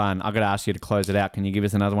a lot of fun. I've got to ask you to close it out. Can you give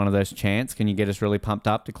us another one of those chants? Can you get us really pumped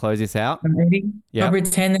up to close this out? I'm ready. Yep. I'll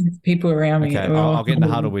pretend there's people around me. Okay, I'll get in the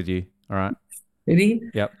huddle with you. All right. Ready?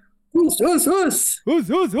 Yep. Oos, oos, oos.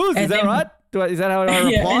 Is that right? Is that how I reply?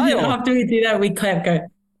 Yeah, and then or? after we do that, we clap, go.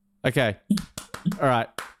 Okay. All right.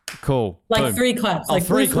 Cool. Like Boom. 3 claps. Oh, Like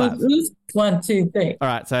 3 oos, claps. Oos, oos. 1, 2, 3. All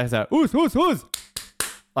right. So, oos.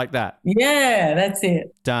 Like that. Yeah, that's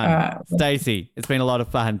it. Done. All right. Stacey, it's been a lot of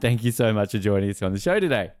fun. Thank you so much for joining us on the show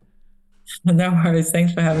today. No worries.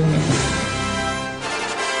 Thanks for having me.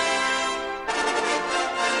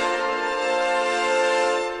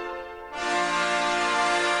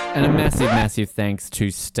 And a massive thanks to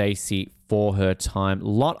Stacey for her time.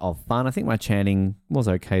 Lot of fun. I think my chanting was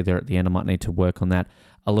okay there at the end. I might need to work on that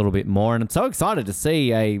a little bit more. And I'm so excited to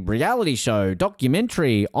see a reality show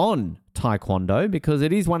documentary on Taekwondo because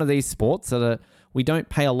it is one of these sports that we don't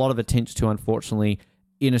pay a lot of attention to, unfortunately,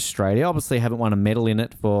 in Australia. Obviously, haven't won a medal in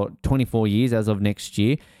it for 24 years as of next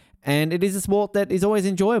year. And it is a sport that is always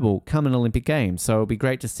enjoyable come an Olympic Games. So it'll be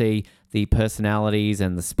great to see the personalities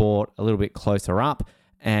and the sport a little bit closer up.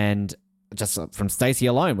 And just from Stacey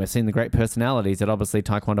alone, we're seeing the great personalities that obviously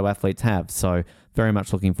Taekwondo athletes have. So very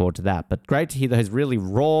much looking forward to that. But great to hear those really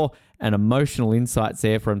raw and emotional insights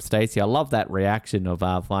there from Stacey. I love that reaction of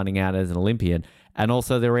finding out as an Olympian and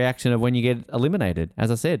also the reaction of when you get eliminated.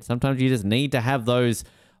 As I said, sometimes you just need to have those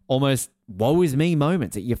almost woe is me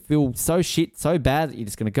moments that you feel so shit, so bad that you're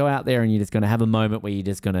just going to go out there and you're just going to have a moment where you're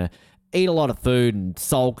just going to eat a lot of food and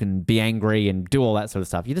sulk and be angry and do all that sort of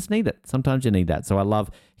stuff. You just need it. Sometimes you need that. So I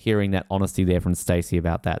love hearing that honesty there from Stacey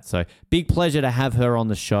about that. So big pleasure to have her on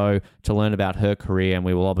the show to learn about her career. And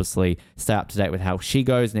we will obviously stay up to date with how she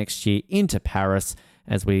goes next year into Paris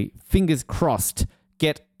as we, fingers crossed,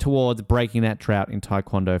 get towards breaking that drought in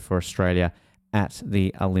Taekwondo for Australia at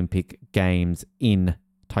the Olympic Games in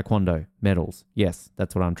Taekwondo medals. Yes,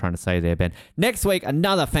 that's what I'm trying to say there, Ben. Next week,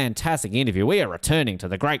 another fantastic interview. We are returning to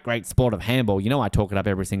the great sport of handball. You know I talk it up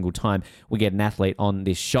every single time we get an athlete on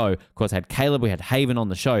this show. Of course, I had Caleb, we had Haven on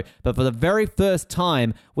the show. But for the very first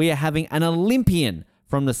time, we are having an Olympian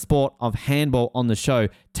from the sport of handball on the show,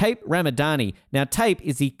 Tape Ramadani. Now, Tape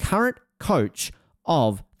is the current coach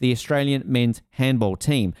of the Australian men's handball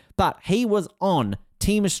team, but he was on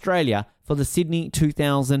Team Australia for the Sydney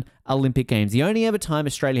 2000 Olympic Games. The only ever time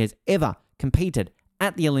Australia has ever competed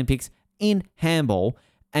at the Olympics in handball.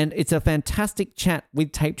 And it's a fantastic chat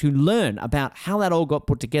with Tape to learn about how that all got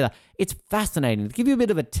put together. It's fascinating. To give you a bit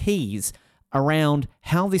of a tease around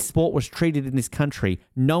how this sport was treated in this country,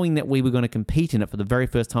 knowing that we were going to compete in it for the very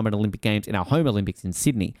first time at Olympic Games in our home Olympics in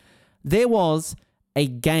Sydney. There was a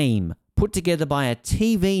game put together by a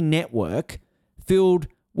TV network filled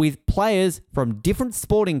with players from different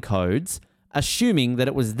sporting codes, assuming that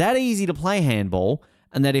it was that easy to play handball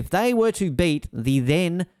and that if they were to beat the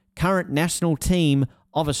then current national team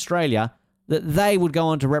of Australia, that they would go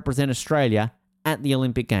on to represent Australia at the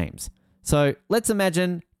Olympic Games. So let's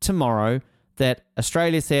imagine tomorrow that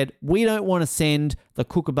Australia said, we don't want to send the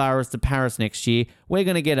Kookaburras to Paris next year. We're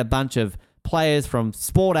going to get a bunch of players from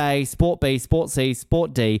Sport A, Sport B, Sport C,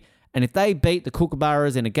 Sport D, and if they beat the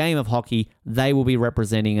Kookaburras in a game of hockey, they will be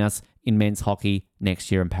representing us in men's hockey next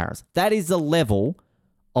year in Paris. That is the level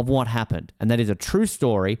of what happened. And that is a true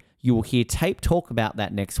story. You will hear Tape talk about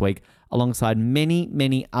that next week, alongside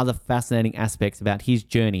many other fascinating aspects about his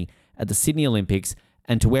journey at the Sydney Olympics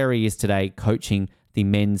and to where he is today coaching the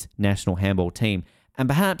men's national handball team. And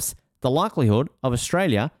perhaps the likelihood of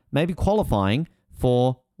Australia maybe qualifying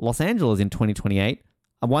for Los Angeles in 2028,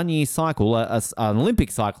 a one-year cycle, an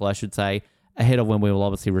Olympic cycle, I should say, ahead of when we will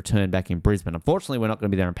obviously return back in Brisbane. Unfortunately, we're not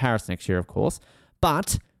going to be there in Paris next year, of course,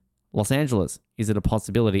 but Los Angeles, is it a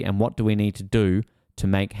possibility? And what do we need to do to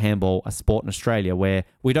make handball a sport in Australia where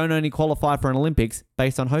we don't only qualify for an Olympics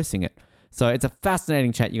based on hosting it? So it's a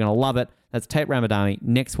fascinating chat. You're going to love it. That's Tate Ramadani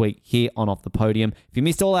next week here on Off the Podium. If you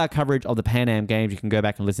missed all our coverage of the Pan Am Games, you can go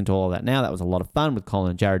back and listen to all of that now. That was a lot of fun with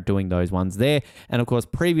Colin and Jared doing those ones there. And of course,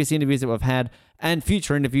 previous interviews that we've had and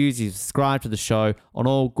future interviews, you subscribe to the show on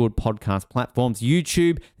all good podcast platforms.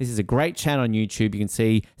 YouTube, this is a great channel on YouTube. You can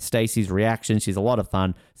see Stacey's reaction. She's a lot of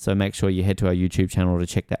fun. So make sure you head to our YouTube channel to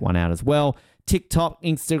check that one out as well. TikTok,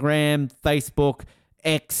 Instagram, Facebook,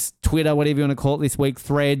 X, Twitter, whatever you want to call it this week,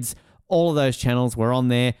 Threads, all of those channels, we're on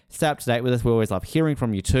there. Stay up to date with us. We always love hearing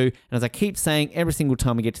from you too. And as I keep saying every single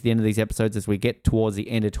time we get to the end of these episodes, as we get towards the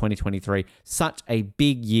end of 2023, such a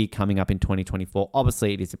big year coming up in 2024.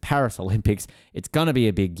 Obviously, it is the Paris Olympics. It's going to be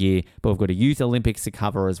a big year, but we've got a Youth Olympics to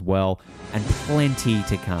cover as well, and plenty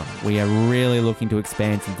to come. We are really looking to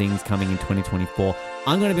expand some things coming in 2024.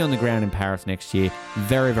 I'm going to be on the ground in Paris next year.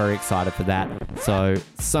 Very, very excited for that.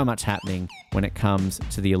 So much happening when it comes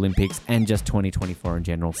to the Olympics and just 2024 in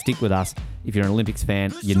general. Stick with us. If you're an Olympics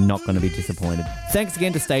fan, you're not going to be disappointed. Thanks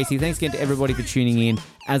again to Stacey. Thanks again to everybody for tuning in.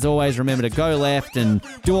 As always, remember to go left and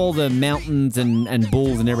do all the mountains and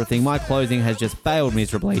bulls and everything. My closing has just failed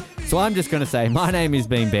miserably. So I'm just going to say my name has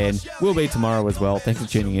been Ben. We'll be tomorrow as well. Thanks for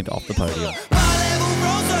tuning in to Off the Podium.